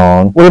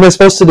I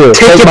supposed to do?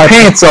 Take your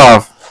pants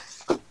off.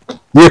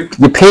 You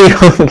pee.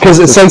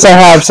 Because since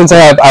I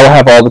will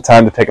have all the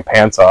time to take a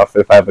pants off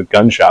if I have a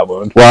gunshot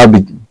wound. Well,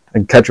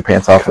 I'd cut your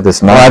pants off with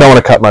this knife. I don't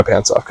want to cut my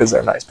pants off because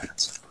they're nice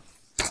pants.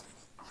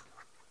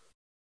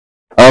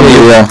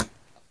 Yeah.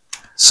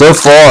 So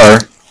far,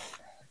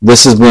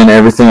 this has been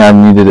everything I've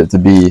needed it to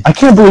be. I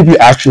can't believe you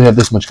actually have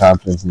this much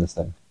confidence in this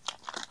thing.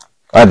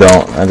 I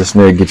don't. I just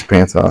need to get your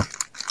pants off.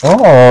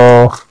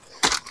 Oh.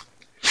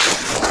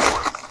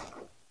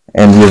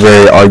 And you're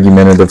very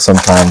argumentative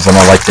sometimes, and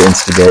I like to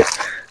instigate.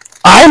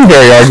 I'm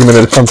very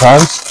argumentative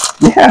sometimes.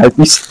 Yeah.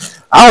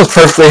 I was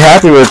perfectly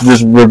happy with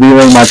just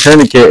revealing my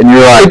tourniquet, and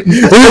you're like,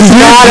 "This is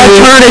not a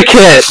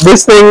tourniquet.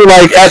 This thing,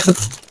 like, at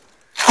the..."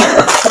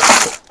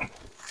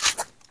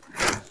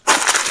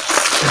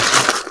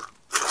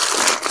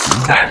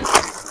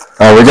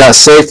 We got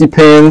safety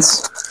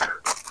pins.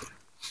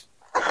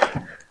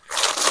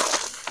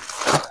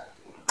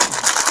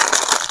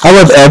 I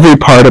love every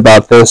part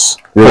about this.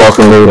 You're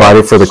welcome,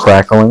 everybody, for the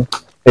crackling.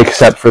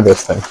 Except for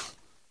this thing.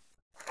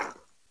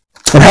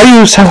 And how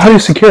do you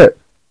secure it?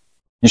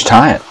 You just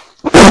tie it.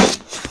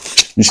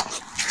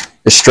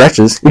 It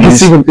stretches.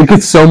 It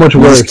gets so much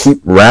worse. You just keep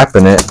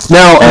wrapping it.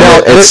 No,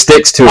 it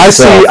sticks to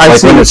itself. I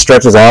see. When it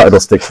stretches out, it'll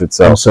stick to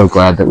itself. I'm so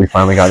glad that we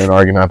finally got in an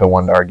argument. I've been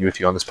wanting to argue with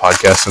you on this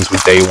podcast since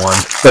day one.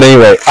 But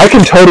anyway, I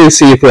can totally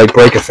see if you like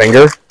break a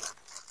finger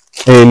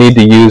and you need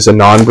to use a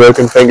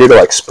non-broken finger to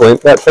like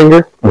splint that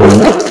finger.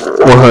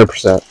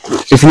 100%.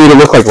 If you need to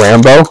look like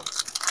Rambo,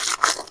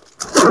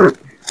 you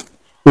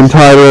can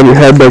tie it around your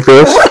head like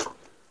this.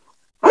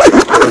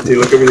 Dude,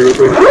 look over here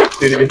real quick.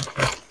 Do it again.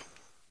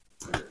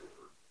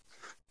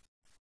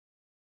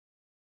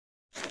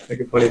 Make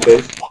a funny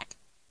face.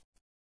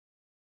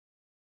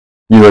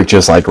 You look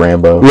just like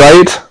Rambo.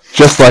 Right?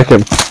 Just like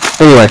him.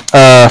 Anyway,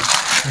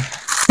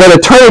 but a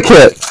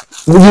tourniquet,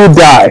 you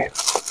die.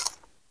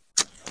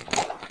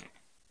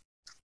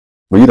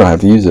 Well, you don't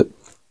have to use it.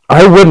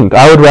 I wouldn't.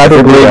 I would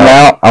rather bleed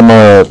out. I'm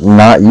gonna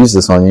not use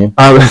this on you.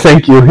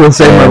 Thank you. You'll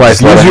save my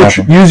life.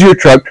 Use your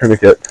truck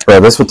tourniquet. Bro,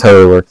 this would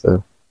totally work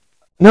though.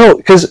 No,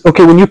 because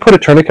when you put a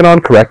tourniquet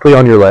on correctly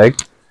on your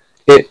leg,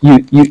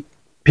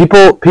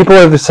 people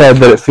have said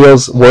that it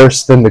feels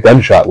worse than the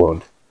gunshot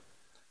wound.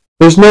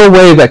 There's no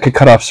way that could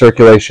cut off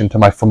circulation to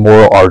my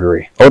femoral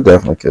artery. Oh,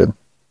 definitely could.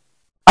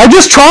 I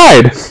just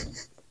tried.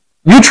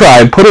 You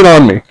tried. Put it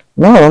on me.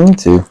 No, I don't need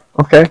to.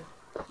 Okay.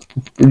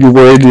 Are you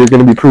worried you're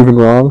going to be proven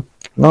wrong?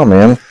 No,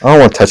 man. I don't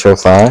want to touch your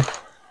thigh.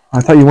 I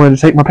thought you wanted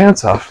to take my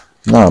pants off.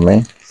 No,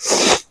 man.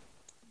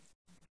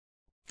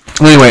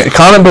 Anyway,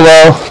 comment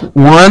below.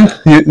 1,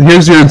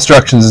 here's your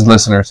instructions,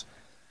 listeners.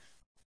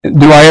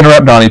 Do I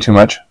interrupt Donnie too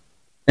much?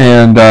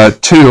 And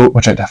 2,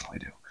 which I definitely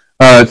do.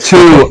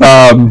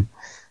 2,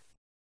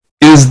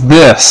 is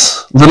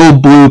this little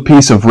blue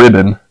piece of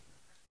ribbon?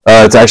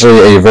 It's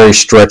actually a very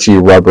stretchy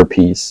rubber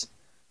piece.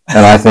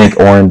 And I think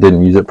Oren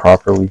didn't use it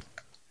properly.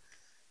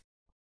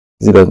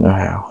 He doesn't know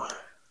how.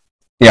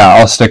 Yeah,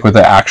 I'll stick with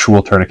the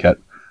actual tourniquet.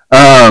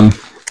 I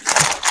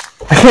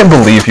can't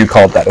believe you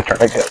called that a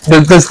tourniquet.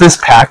 Does this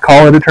pack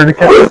call it a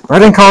tourniquet? I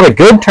didn't call it a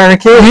good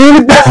tourniquet.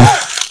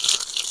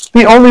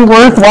 The only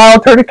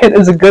worthwhile tourniquet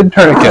is a good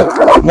tourniquet.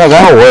 No,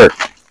 that'll work.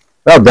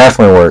 That'll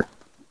definitely work.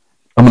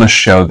 I'm going to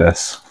show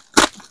this.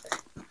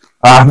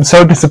 I'm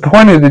so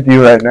disappointed in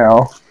you right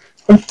now.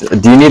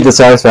 Do you need the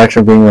satisfaction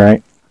of being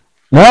right?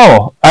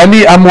 No.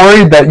 I'm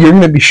worried that you're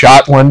going to be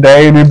shot one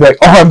day and you'll be like,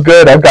 oh, I'm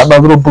good. I've got my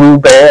little blue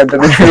band.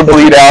 And then you're going to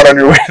bleed out on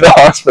your way to the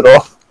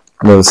hospital.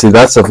 No, see,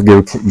 that's stuff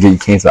you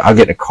can't say. I'll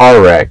get in a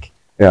car wreck.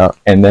 Yeah.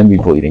 And then be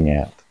bleeding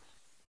out.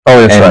 Oh,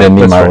 that's and right. then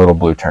need That's my right. little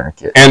blue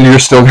tourniquet. And you're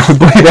still going to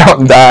bleed out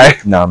and die.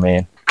 No,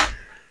 man.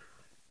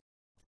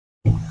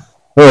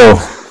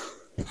 Oh.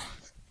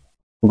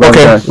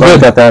 Okay, we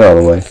got that out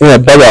of the way. Yeah,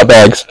 bug out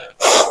bags.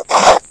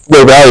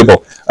 They're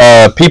valuable.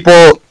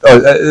 People,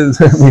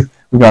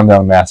 we've gone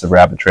down a massive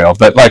rabbit trail,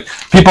 but like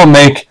people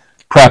make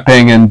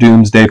prepping and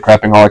doomsday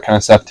prepping, all that kind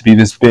of stuff, to be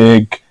this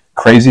big,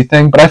 crazy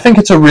thing. But I think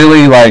it's a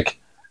really like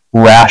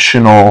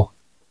rational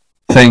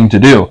thing to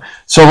do,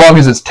 so long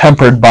as it's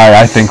tempered by,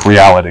 I think,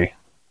 reality.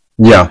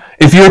 Yeah.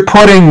 If you're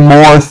putting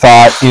more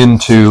thought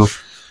into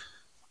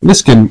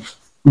this, can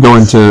go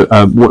into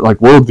like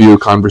worldview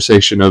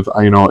conversation of,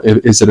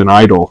 is it an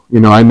idol?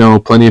 I know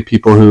plenty of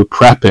people who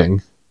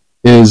prepping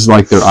is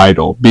like their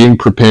idol, being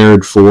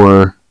prepared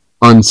for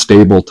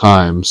unstable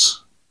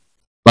times.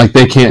 Like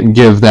they can't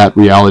give that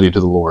reality to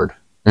the Lord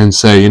and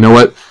say, you know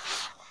what?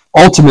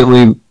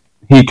 Ultimately,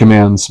 He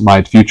commands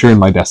my future and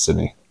my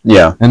destiny.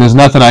 Yeah. And there's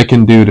nothing I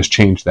can do to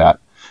change that.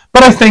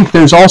 But I think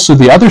there's also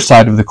the other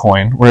side of the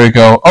coin where you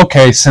go,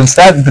 okay, since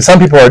that, some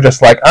people are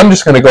just like, I'm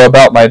just going to go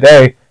about my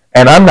day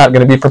and I'm not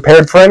going to be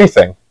prepared for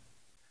anything.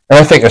 And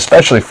I think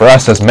especially for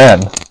us as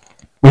men,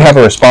 we have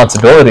a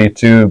responsibility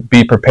to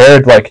be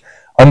prepared, like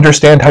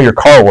understand how your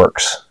car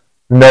works.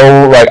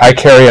 Know, like I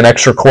carry an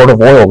extra quart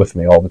of oil with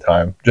me all the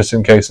time, just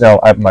in case. Now,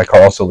 my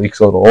car also leaks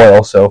a little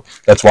oil, so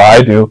that's why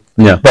I do.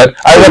 Yeah. But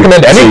I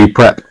recommend So you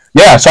prep.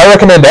 Yeah, so I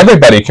recommend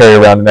everybody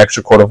carry around an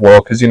extra quart of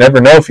oil, because you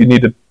never know if you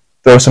need to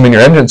throw some in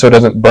your engine so it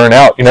doesn't burn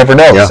out. You never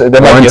know. Yeah. So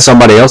or in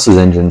somebody else's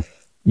engine.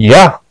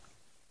 Yeah.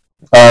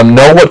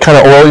 Know what kind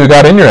of oil you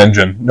got in your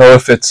engine. Know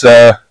if it's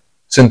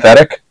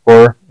synthetic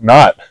or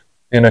not.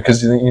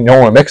 Because you don't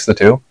want to mix the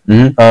two.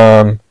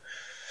 Mm-hmm.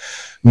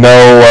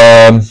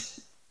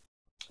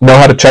 Know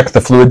how to check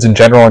the fluids in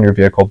general on your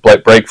vehicle.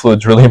 Brake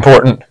fluid's really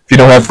important. If you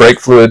don't have brake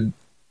fluid,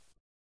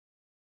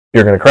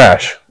 you're going to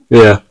crash.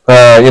 Yeah.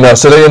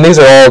 And these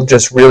are all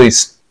just really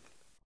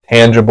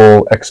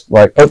tangible,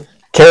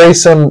 carry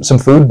some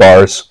food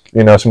bars,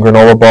 some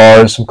granola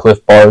bars, some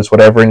Cliff bars,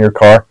 whatever in your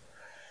car.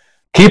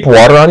 Keep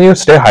water on you.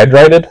 Stay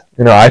hydrated.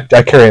 I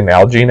carry an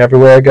Nalgene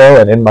everywhere I go,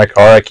 and in my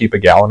car I keep a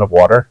gallon of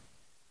water.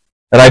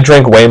 And I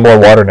drink way more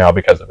water now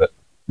because of it.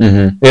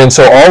 Mm-hmm. And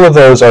so all of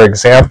those are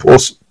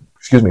examples,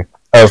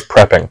 of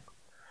prepping.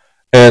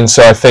 And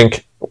so I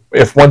think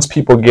if once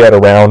people get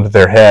around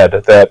their head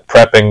that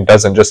prepping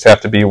doesn't just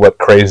have to be what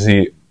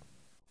crazy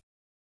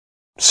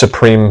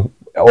supreme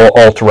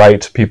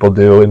alt-right people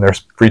do in their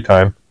free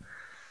time,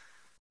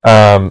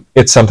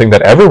 it's something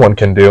that everyone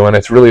can do, and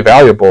it's really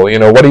valuable.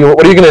 What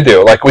are you going to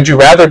do? Like, would you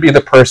rather be the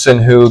person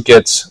who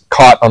gets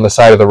caught on the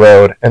side of the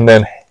road and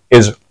then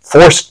is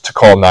forced to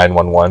call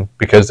 911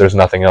 because there's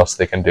nothing else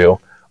they can do?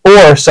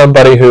 Or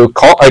somebody who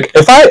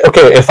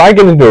if I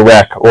get into a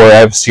wreck or I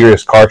have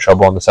serious car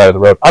trouble on the side of the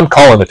road, I'm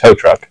calling a tow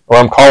truck or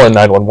I'm calling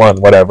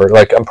 911, whatever.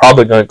 Like, I'm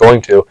probably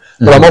going to,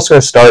 but I'm also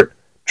going to start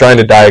trying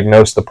to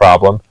diagnose the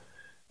problem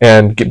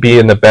and be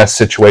in the best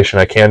situation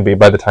I can be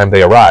by the time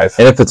they arrive.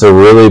 And if it's a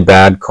really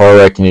bad car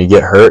wreck and you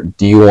get hurt,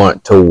 do you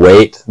want to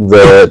wait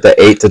the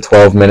 8 to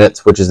 12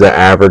 minutes, which is the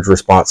average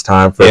response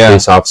time for a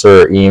police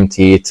officer or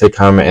EMT, to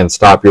come and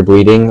stop your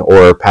bleeding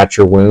or patch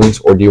your wounds,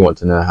 or do you want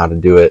to know how to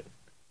do it?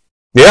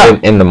 Yeah,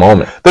 in the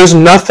moment. There's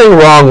nothing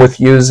wrong with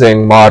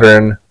using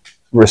modern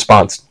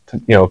response,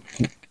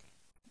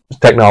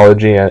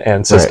 technology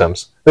and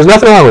systems. Right. There's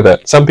nothing wrong with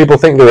it. Some people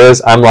think there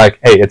is. I'm like,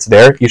 hey, it's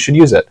there. You should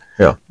use it.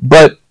 Yeah.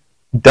 But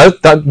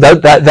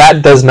that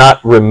does not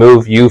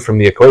remove you from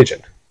the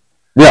equation.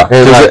 Yeah.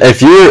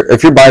 If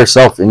you're by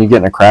yourself and you get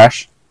in a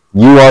crash,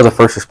 you are the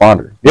first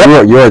responder.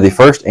 Yep. You are the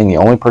first and the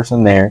only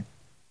person there,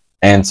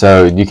 and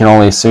so you can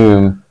only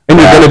assume. And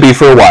you're going to be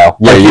for a while.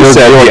 Yeah, like you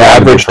said, the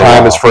average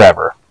time is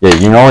forever. Yeah, you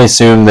can only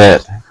assume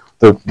that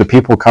the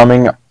people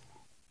coming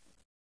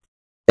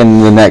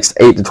in the next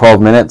 8 to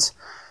 12 minutes,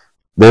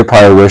 they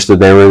probably wish that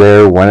they were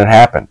there when it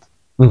happened,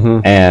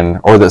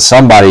 or that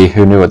somebody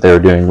who knew what they were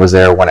doing was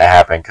there when it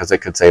happened, because it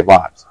could save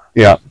lives.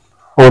 Yeah,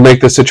 or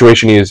make the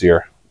situation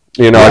easier.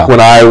 Like when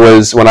I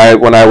was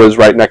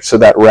right next to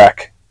that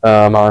wreck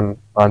on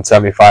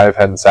 75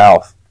 heading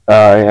south,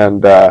 I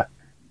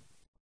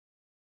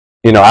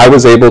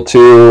was able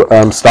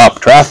to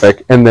stop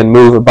traffic and then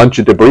move a bunch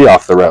of debris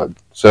off the road,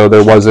 so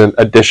there wasn't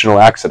additional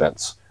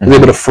accidents. I was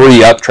able to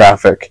free up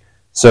traffic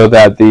so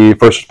that the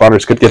first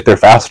responders could get there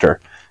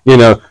faster. You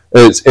know,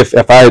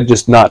 if I had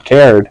just not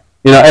cared,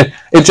 you know,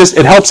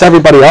 it helps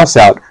everybody else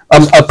out.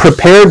 A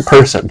prepared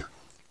person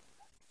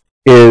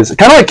is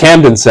kind of like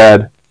Camden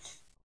said.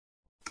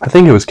 I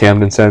think it was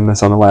Camden saying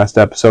this on the last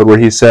episode, where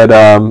he said,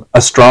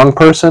 a strong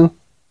person,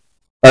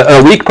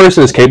 a weak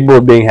person is capable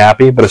of being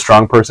happy, but a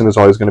strong person is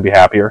always going to be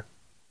happier.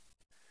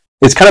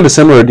 It's kind of a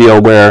similar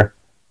deal where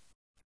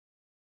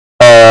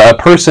a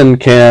person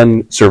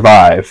can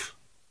survive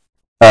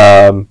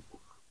a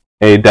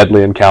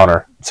deadly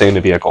encounter, say in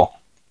a vehicle,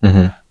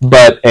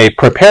 but a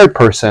prepared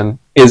person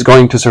is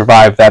going to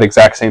survive that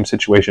exact same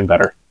situation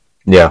better.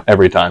 Yeah.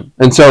 Every time.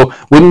 And so,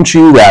 wouldn't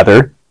you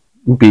rather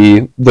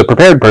be the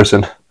prepared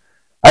person?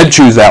 I'd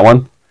choose that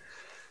one.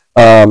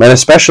 And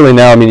especially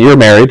now, I mean, you're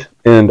married,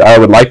 and I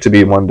would like to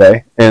be one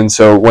day. And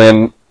so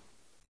when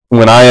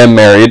I am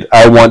married,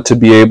 I want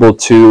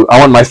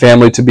my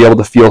family to be able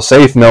to feel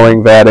safe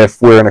knowing that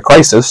if we're in a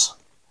crisis,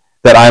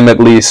 that I'm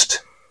at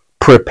least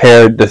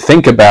prepared to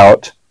think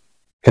about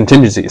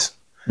contingencies.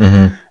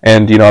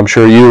 And, you know, I'm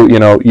sure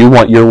you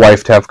want your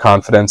wife to have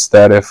confidence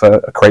that if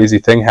a crazy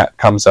thing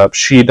comes up,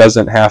 she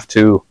doesn't have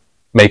to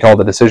make all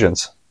the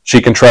decisions.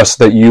 She can trust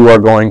that you are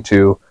going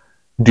to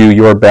do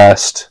your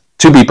best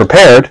to be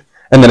prepared,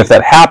 and then if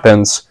that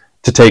happens,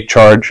 to take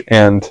charge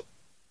and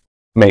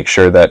make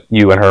sure that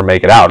you and her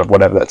make it out of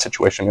whatever that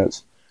situation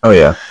is. Oh,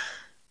 yeah.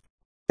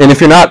 And if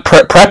you're not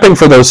prepping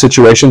for those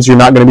situations, you're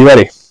not going to be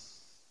ready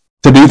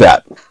to do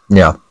that.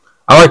 Yeah.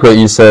 I like what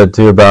you said,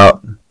 too,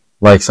 about,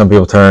 like, some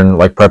people turn,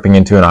 like, prepping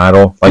into an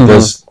idol. Like,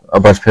 there's a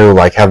bunch of people,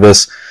 like, have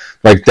this,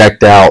 like,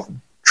 decked out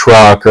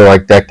truck or,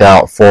 like, decked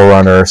out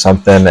 4Runner or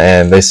something,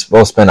 and they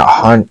will spend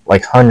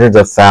hundreds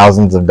of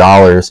thousands of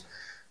dollars,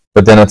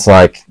 but then it's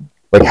like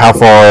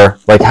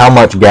how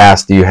much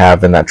gas do you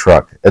have in that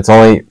truck? It's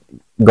only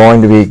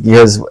going to be,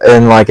 because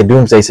in, like, a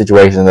doomsday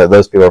situation that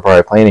those people are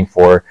probably planning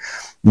for,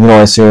 you can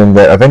only assume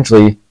that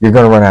eventually you're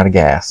going to run out of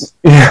gas.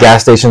 Yeah.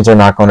 Gas stations are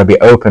not going to be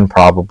open,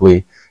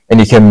 probably, and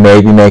you can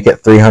maybe make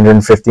it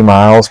 350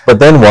 miles. But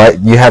then what?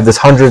 You have this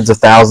hundreds of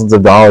thousands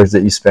of dollars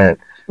that you spent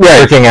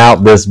working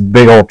out this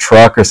big old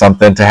truck or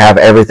something to have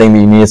everything that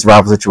you need to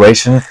survive the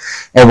situation.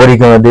 And what are you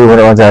going to do when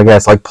it runs out of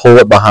gas? Like, pull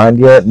it behind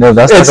you? No,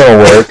 that's not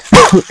going to work.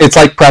 It's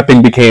like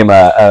prepping became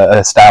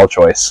a style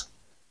choice.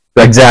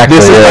 Like, exactly.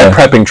 This is my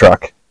prepping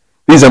truck.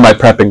 These are my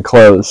prepping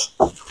clothes.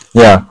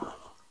 Yeah.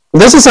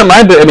 This is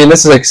something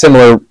this is like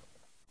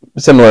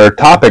similar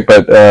topic,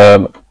 but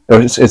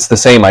it's the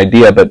same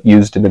idea, but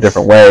used in a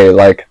different way.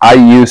 Like, I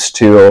used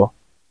to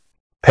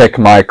pick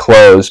my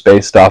clothes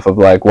based off of,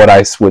 like, what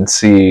I would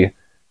see.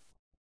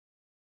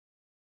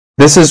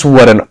 This is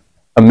what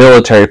a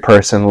military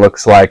person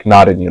looks like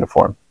not in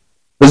uniform.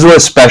 This is what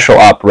a special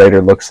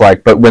operator looks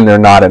like, but when they're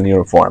not in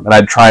uniform. And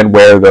I'd try and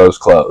wear those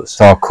clothes.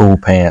 It's all cool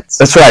pants.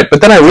 That's right.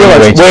 But then I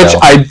realized, which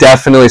I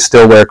definitely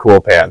still wear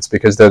cool pants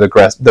because they're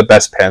the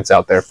best pants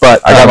out there.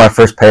 But I got my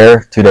first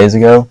pair 2 days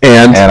ago,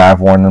 and I've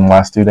worn them the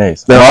last 2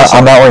 days.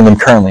 I'm not wearing them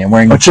currently. I'm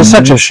wearing them, which is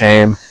such a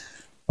shame.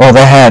 Well,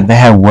 they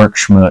had work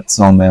schmutz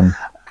on them.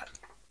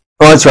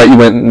 Oh, that's right. You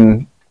went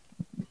and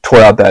tore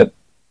out that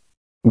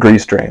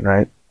grease drain,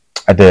 right?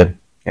 I did.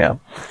 Yeah.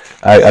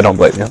 I don't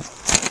blame you.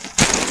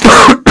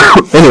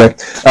 Anyway,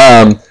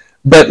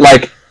 but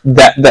like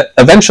that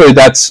eventually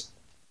that's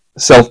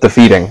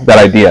self-defeating, that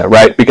idea,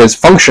 right? Because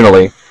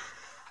functionally,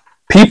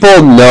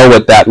 people know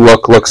what that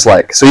look looks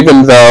like. So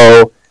even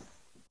though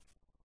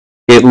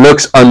it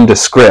looks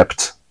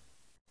undescript,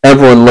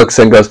 everyone looks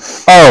and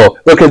goes, oh,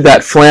 look at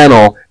that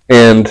flannel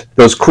and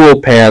those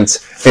cool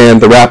pants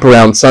and the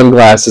wraparound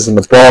sunglasses and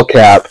the ball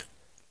cap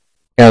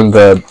and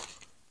the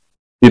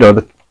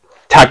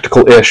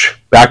tactical-ish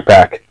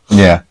backpack.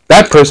 Yeah.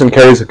 That person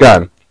carries a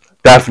gun.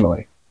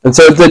 Definitely. And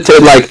so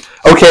like,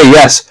 okay,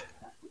 yes,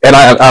 and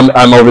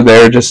I'm over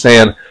there just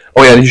saying,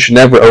 oh yeah, you should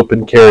never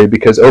open carry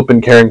because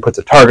open carrying puts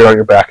a target on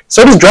your back.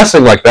 So does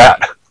dressing like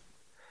that.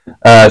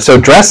 So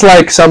dress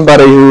like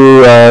somebody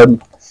who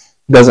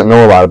doesn't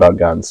know a lot about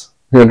guns.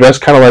 Dress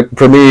kind of like,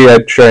 for me, I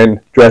try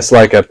and dress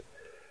like a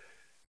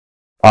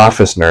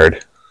office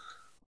nerd.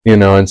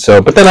 And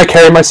so, but then I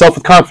carry myself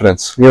with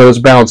confidence. There's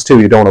balance too.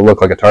 You don't want to look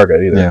like a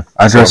target either. Yeah,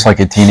 I dress like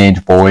a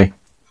teenage boy.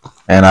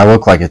 And I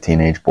look like a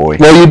teenage boy.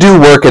 Well, you do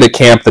work at a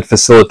camp that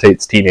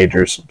facilitates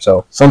teenagers,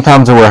 so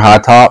sometimes I wear high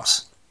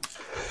tops.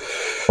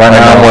 Right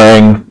now I'm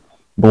wearing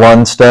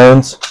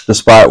Blundstones,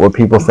 despite what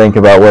people think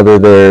about whether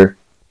they're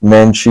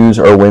men's shoes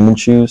or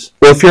women's shoes.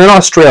 Well, if you're in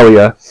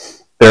Australia,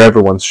 they're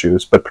everyone's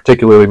shoes, but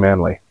particularly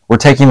manly. We're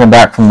taking them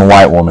back from the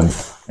white woman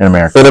in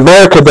America. In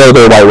America, though,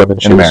 they're white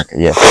women's shoes. In America,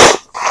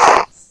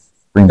 yes.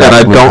 Bring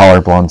back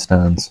blue-collar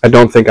Blundstones. I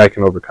don't think I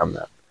can overcome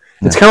that.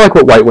 No. It's kind of like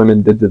what white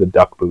women did to the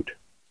duck boot.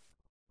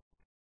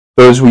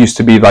 Those used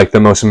to be like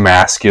the most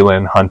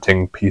masculine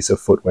hunting piece of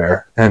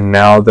footwear, and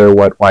now they're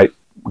what white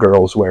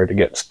girls wear to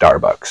get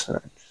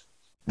Starbucks.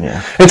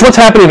 Yeah, it's what's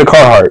happening to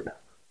Carhartt.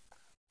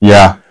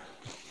 Yeah,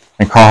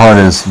 and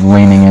Carhartt is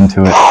leaning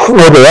into it.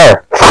 Well, they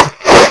are.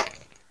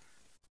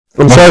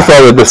 I'm sorry for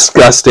all the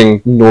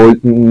disgusting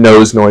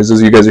nose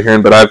noises you guys are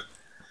hearing, but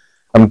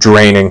I'm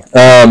draining.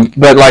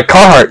 But like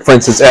Carhartt, for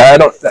instance, I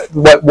don't.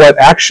 What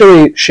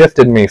actually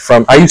shifted me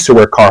from I used to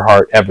wear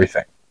Carhartt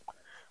everything.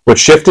 What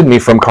shifted me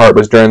from Carhartt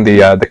was during the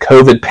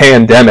COVID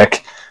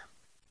pandemic.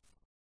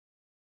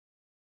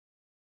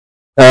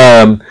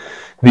 And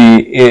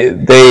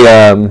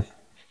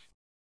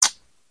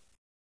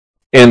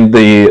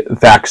the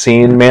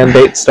vaccine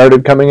mandate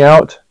started coming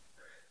out,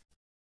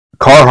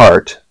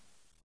 Carhartt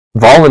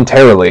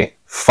voluntarily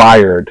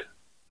fired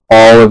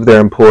all of their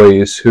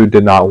employees who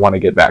did not want to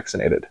get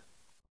vaccinated.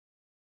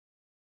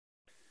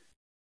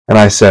 And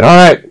I said, all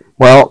right,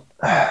 well,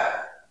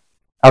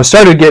 I've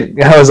been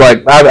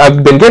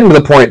getting to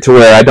the point to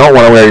where I don't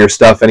want to wear your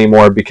stuff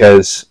anymore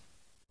because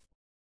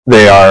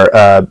they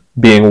are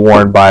being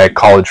worn by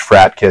college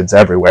frat kids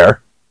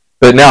everywhere.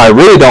 But now I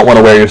really don't want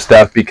to wear your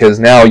stuff because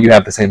now you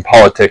have the same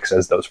politics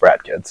as those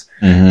frat kids.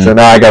 Mm-hmm. So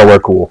now I got to wear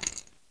cool.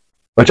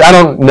 Which I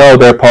don't know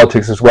their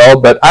politics as well,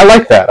 but I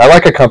like that. I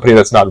like a company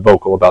that's not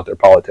vocal about their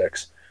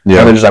politics. Yeah.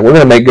 And they're just like, we're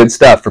going to make good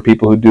stuff for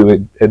people who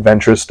do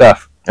adventurous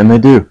stuff. And they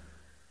do.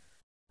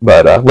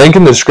 But link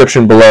in the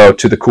description below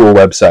to the cool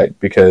website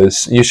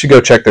because you should go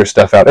check their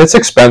stuff out. It's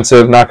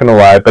expensive, not going to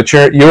lie, but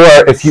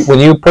when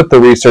you put the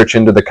research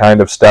into the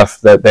kind of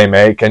stuff that they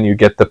make and you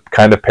get the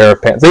kind of pair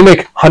of pants, they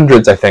make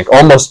hundreds, I think,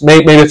 almost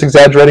maybe it's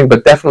exaggerating,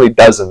 but definitely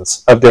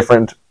dozens of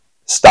different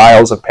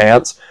styles of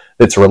pants.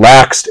 It's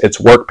relaxed,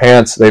 it's work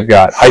pants. They've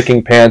got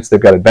hiking pants, they've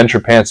got adventure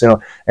pants,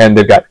 and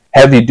they've got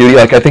heavy duty.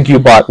 Like I think you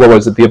bought what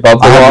was it, the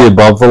Above the Law? I have the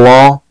Above the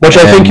Law, which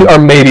I think are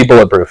maybe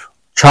bulletproof.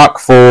 Chock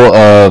full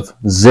of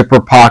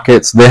zipper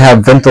pockets. They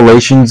have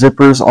ventilation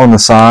zippers on the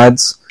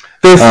sides.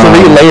 They're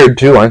 3-layered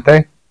too, aren't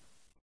they?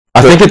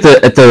 I think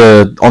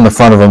on the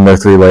front of them they're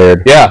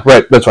 3-layered. Yeah,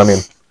 right. That's what I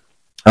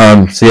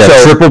mean. So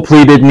triple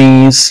pleated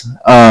knees.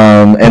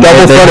 And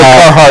double-fronted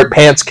Carhartt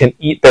pants can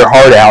eat their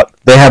heart out.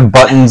 They have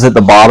buttons at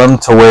the bottom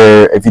to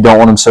where if you don't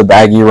want them so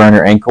baggy around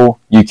your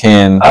ankle, you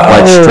can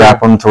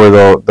strap them to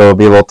where they'll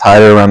be a little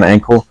tighter around the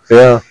ankle.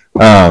 Yeah.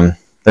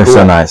 They're cool.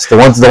 So nice. The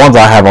ones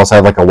I have also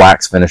have like a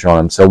wax finish on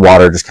them, so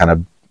water just kind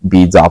of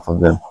beads off of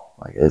them.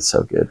 Like it's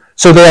so good.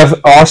 So they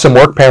have awesome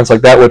work pants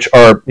like that, which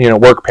are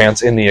work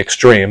pants in the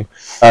extreme.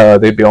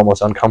 They'd be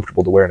almost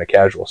uncomfortable to wear in a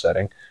casual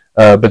setting.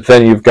 But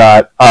then you've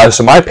got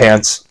so my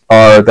pants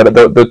are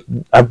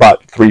that I've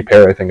bought 3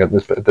 pair I think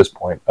at this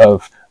point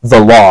of the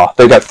Law.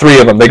 They got 3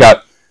 of them. They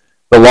got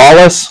the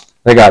Lawless.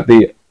 They got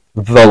the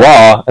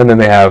Law, and then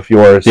they have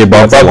yours, the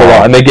Above the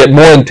Law, and they get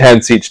more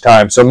intense each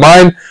time. So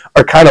mine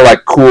are kind of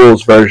like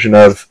Cool's version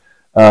of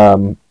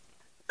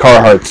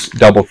Carhartt's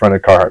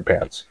double-fronted Carhartt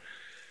pants.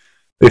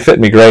 They fit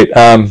me great.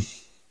 But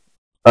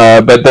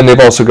then they've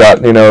also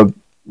got,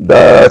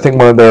 I think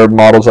one of their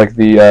models like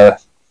the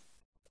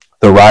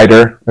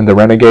Rider and the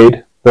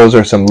Renegade. Those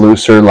are some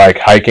looser, like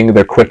hiking.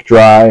 They're quick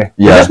dry.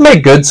 Yeah. They just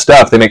make good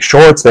stuff. They make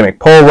shorts. They make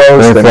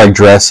polos. They make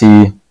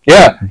dressy.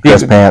 Yeah,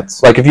 dress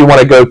pants. Like if you want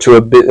to go to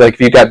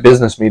if you got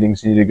business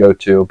meetings you need to go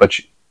to, but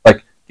you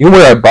can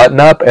wear a button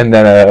up and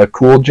then a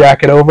cool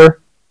jacket over.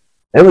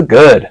 They look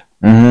good.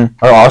 Mm-hmm.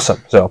 They're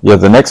awesome. So yeah,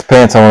 the next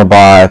pants I want to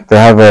buy, they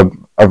have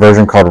a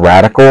version called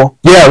Radical.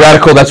 Yeah,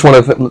 Radical. That's one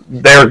of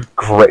they're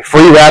great.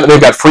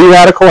 They've got Free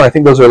Radical, and I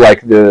think those are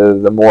like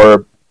the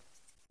more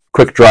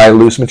quick dry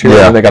loose material.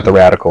 Yeah. And they got the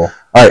Radical.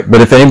 All right, but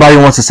if anybody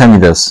wants to send me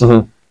this,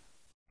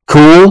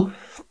 Cool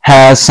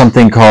has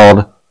something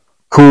called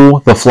Cool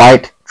the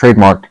Flight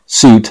trademarked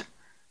suit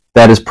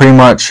that is pretty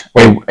much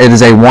it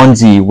is a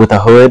onesie with a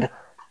hood.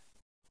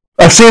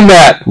 I've seen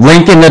that.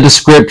 Link in the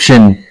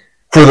description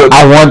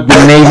I want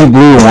the navy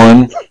blue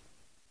one.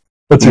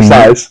 What's your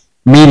size?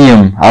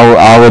 Medium.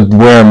 I would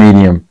wear a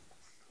medium.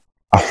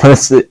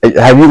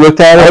 Have you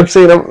looked at it? I've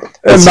seen them.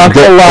 I'm not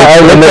gonna lie.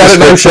 I looked at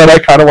it and I said I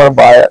kind of want to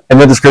buy it. And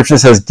the description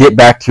says, "Get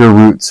back to your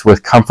roots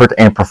with comfort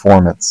and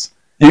performance."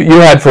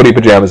 You had footy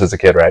pajamas as a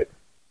kid, right?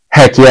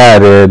 Heck yeah, I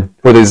did.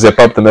 Where they zip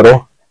up the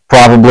middle?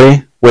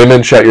 Probably.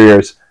 Women, shut your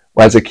ears.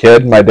 As a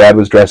kid, my dad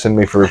was dressing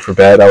me for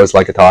bed. I was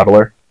like a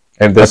toddler.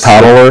 And a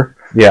toddler?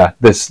 Yeah.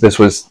 This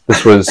was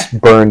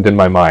burned in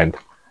my mind.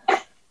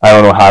 I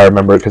don't know how I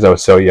remember it because I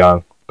was so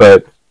young.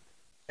 But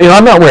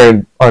I'm not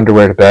wearing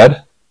underwear to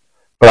bed.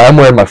 But I'm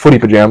wearing my footy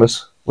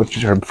pajamas,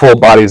 which are full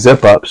body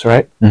zip ups,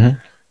 right? Mm-hmm.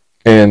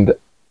 And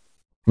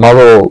my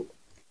little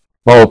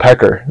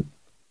pecker,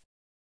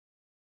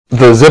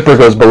 the zipper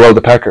goes below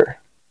the pecker,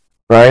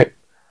 right?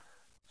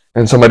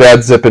 And so my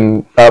dad's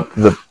zipping up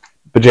the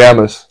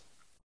pajamas.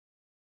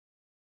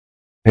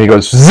 And he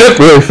goes, zip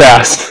really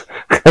fast.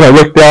 And I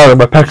look down and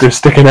my pecker's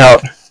sticking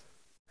out.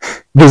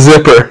 The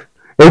zipper.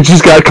 It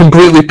just got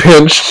completely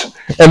pinched.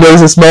 And there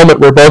was this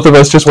moment where both of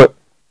us just went,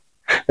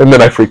 and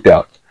then I freaked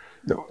out.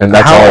 And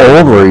that's how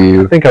old were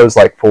you? I think I was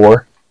like 3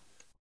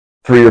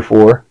 or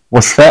 4.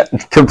 Was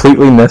that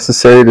completely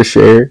necessary to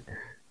share?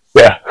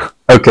 Yeah.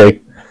 Okay.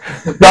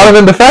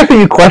 Donovan, the fact that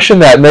you question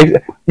that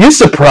you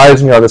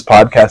surprise me on this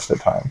podcast at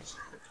times.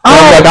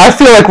 I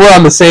feel like we're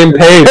on the same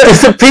page.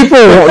 If people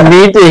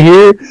need to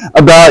hear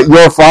about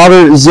your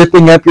father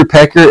zipping up your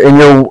pecker in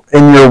your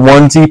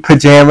onesie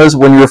pajamas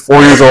when you were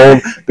 4 years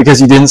old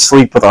because you didn't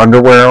sleep with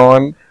underwear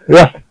on.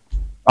 Yeah.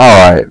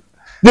 All right.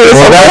 Dude,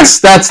 well, that's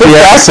the fact that you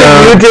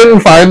episode.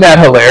 didn't find that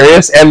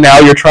hilarious, and now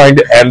you're trying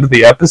to end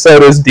the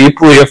episode is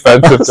deeply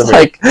offensive to me.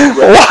 Like,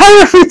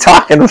 why are we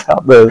talking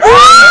about this?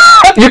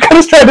 You could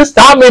have tried to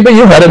stop me, but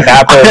you let it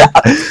happen.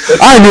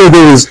 I knew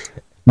there was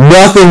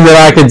nothing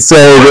that I could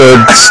say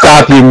to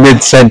stop you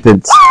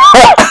mid-sentence.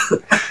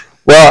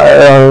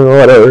 Well,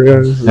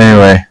 whatever.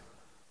 Anyway.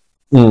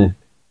 Mm.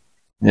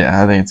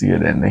 Yeah, I think it's a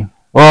good ending.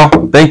 Well,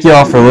 thank you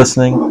all for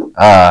listening.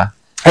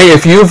 Hey,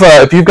 if you've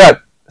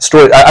got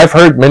stories, I've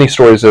heard many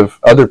stories of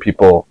other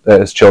people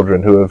as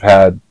children who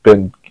have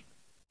been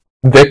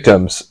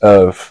victims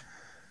of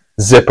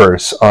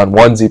zippers on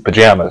onesie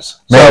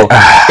pajamas. So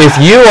if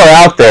you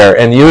are out there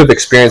and you have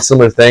experienced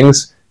similar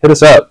things, hit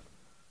us up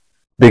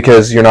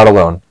because you're not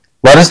alone.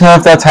 Let us know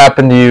if that's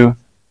happened to you.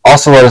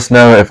 Also, let us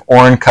know if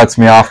Oren cuts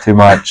me off too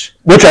much.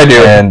 Which I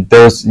do. And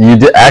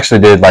actually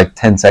did like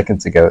 10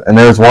 seconds ago. And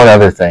there was one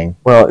other thing.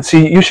 Well,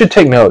 see, you should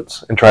take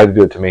notes and try to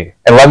do it to me.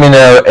 And let me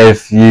know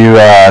if you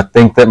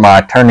think that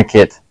my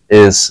tourniquet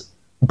is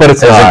a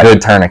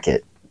good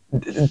tourniquet.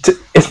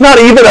 It's not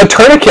even a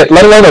tourniquet,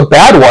 let alone a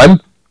bad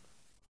one.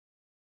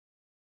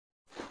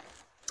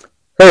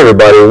 Hey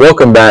everybody,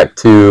 welcome back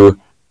to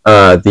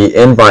the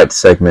invite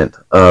segment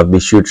of the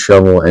Shoot,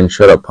 Shovel, and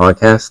Shut Up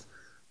podcast.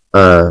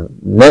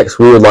 Next,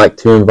 we would like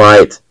to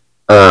invite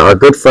our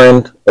good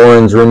friend,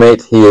 Oren's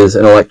roommate. He is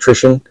an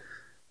electrician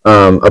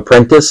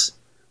apprentice,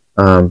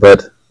 and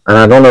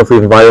I don't know if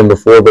we've invited him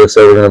before, but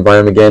so we're going to invite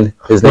him again.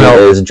 His name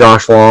is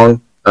Josh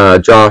Long.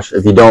 Josh,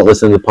 if you don't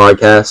listen to the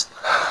podcast,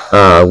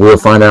 we'll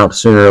find out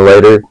sooner or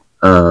later.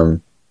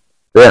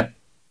 Yeah,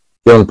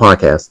 get on the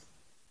podcast.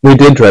 We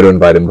did try to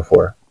invite him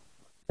before.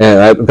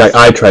 And in fact,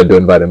 I tried to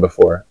invite him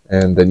before,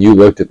 and then you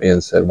looked at me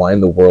and said, why in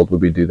the world would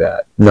we do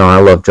that? No, I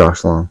love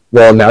Josh Long.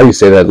 Well, now you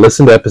say that.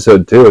 Listen to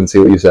episode 2 and see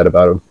what you said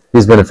about him.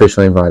 He's been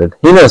officially invited.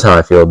 He knows how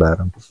I feel about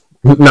him.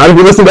 Not if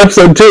you listen to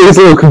episode 2, he's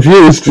a little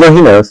confused. No,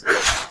 he knows.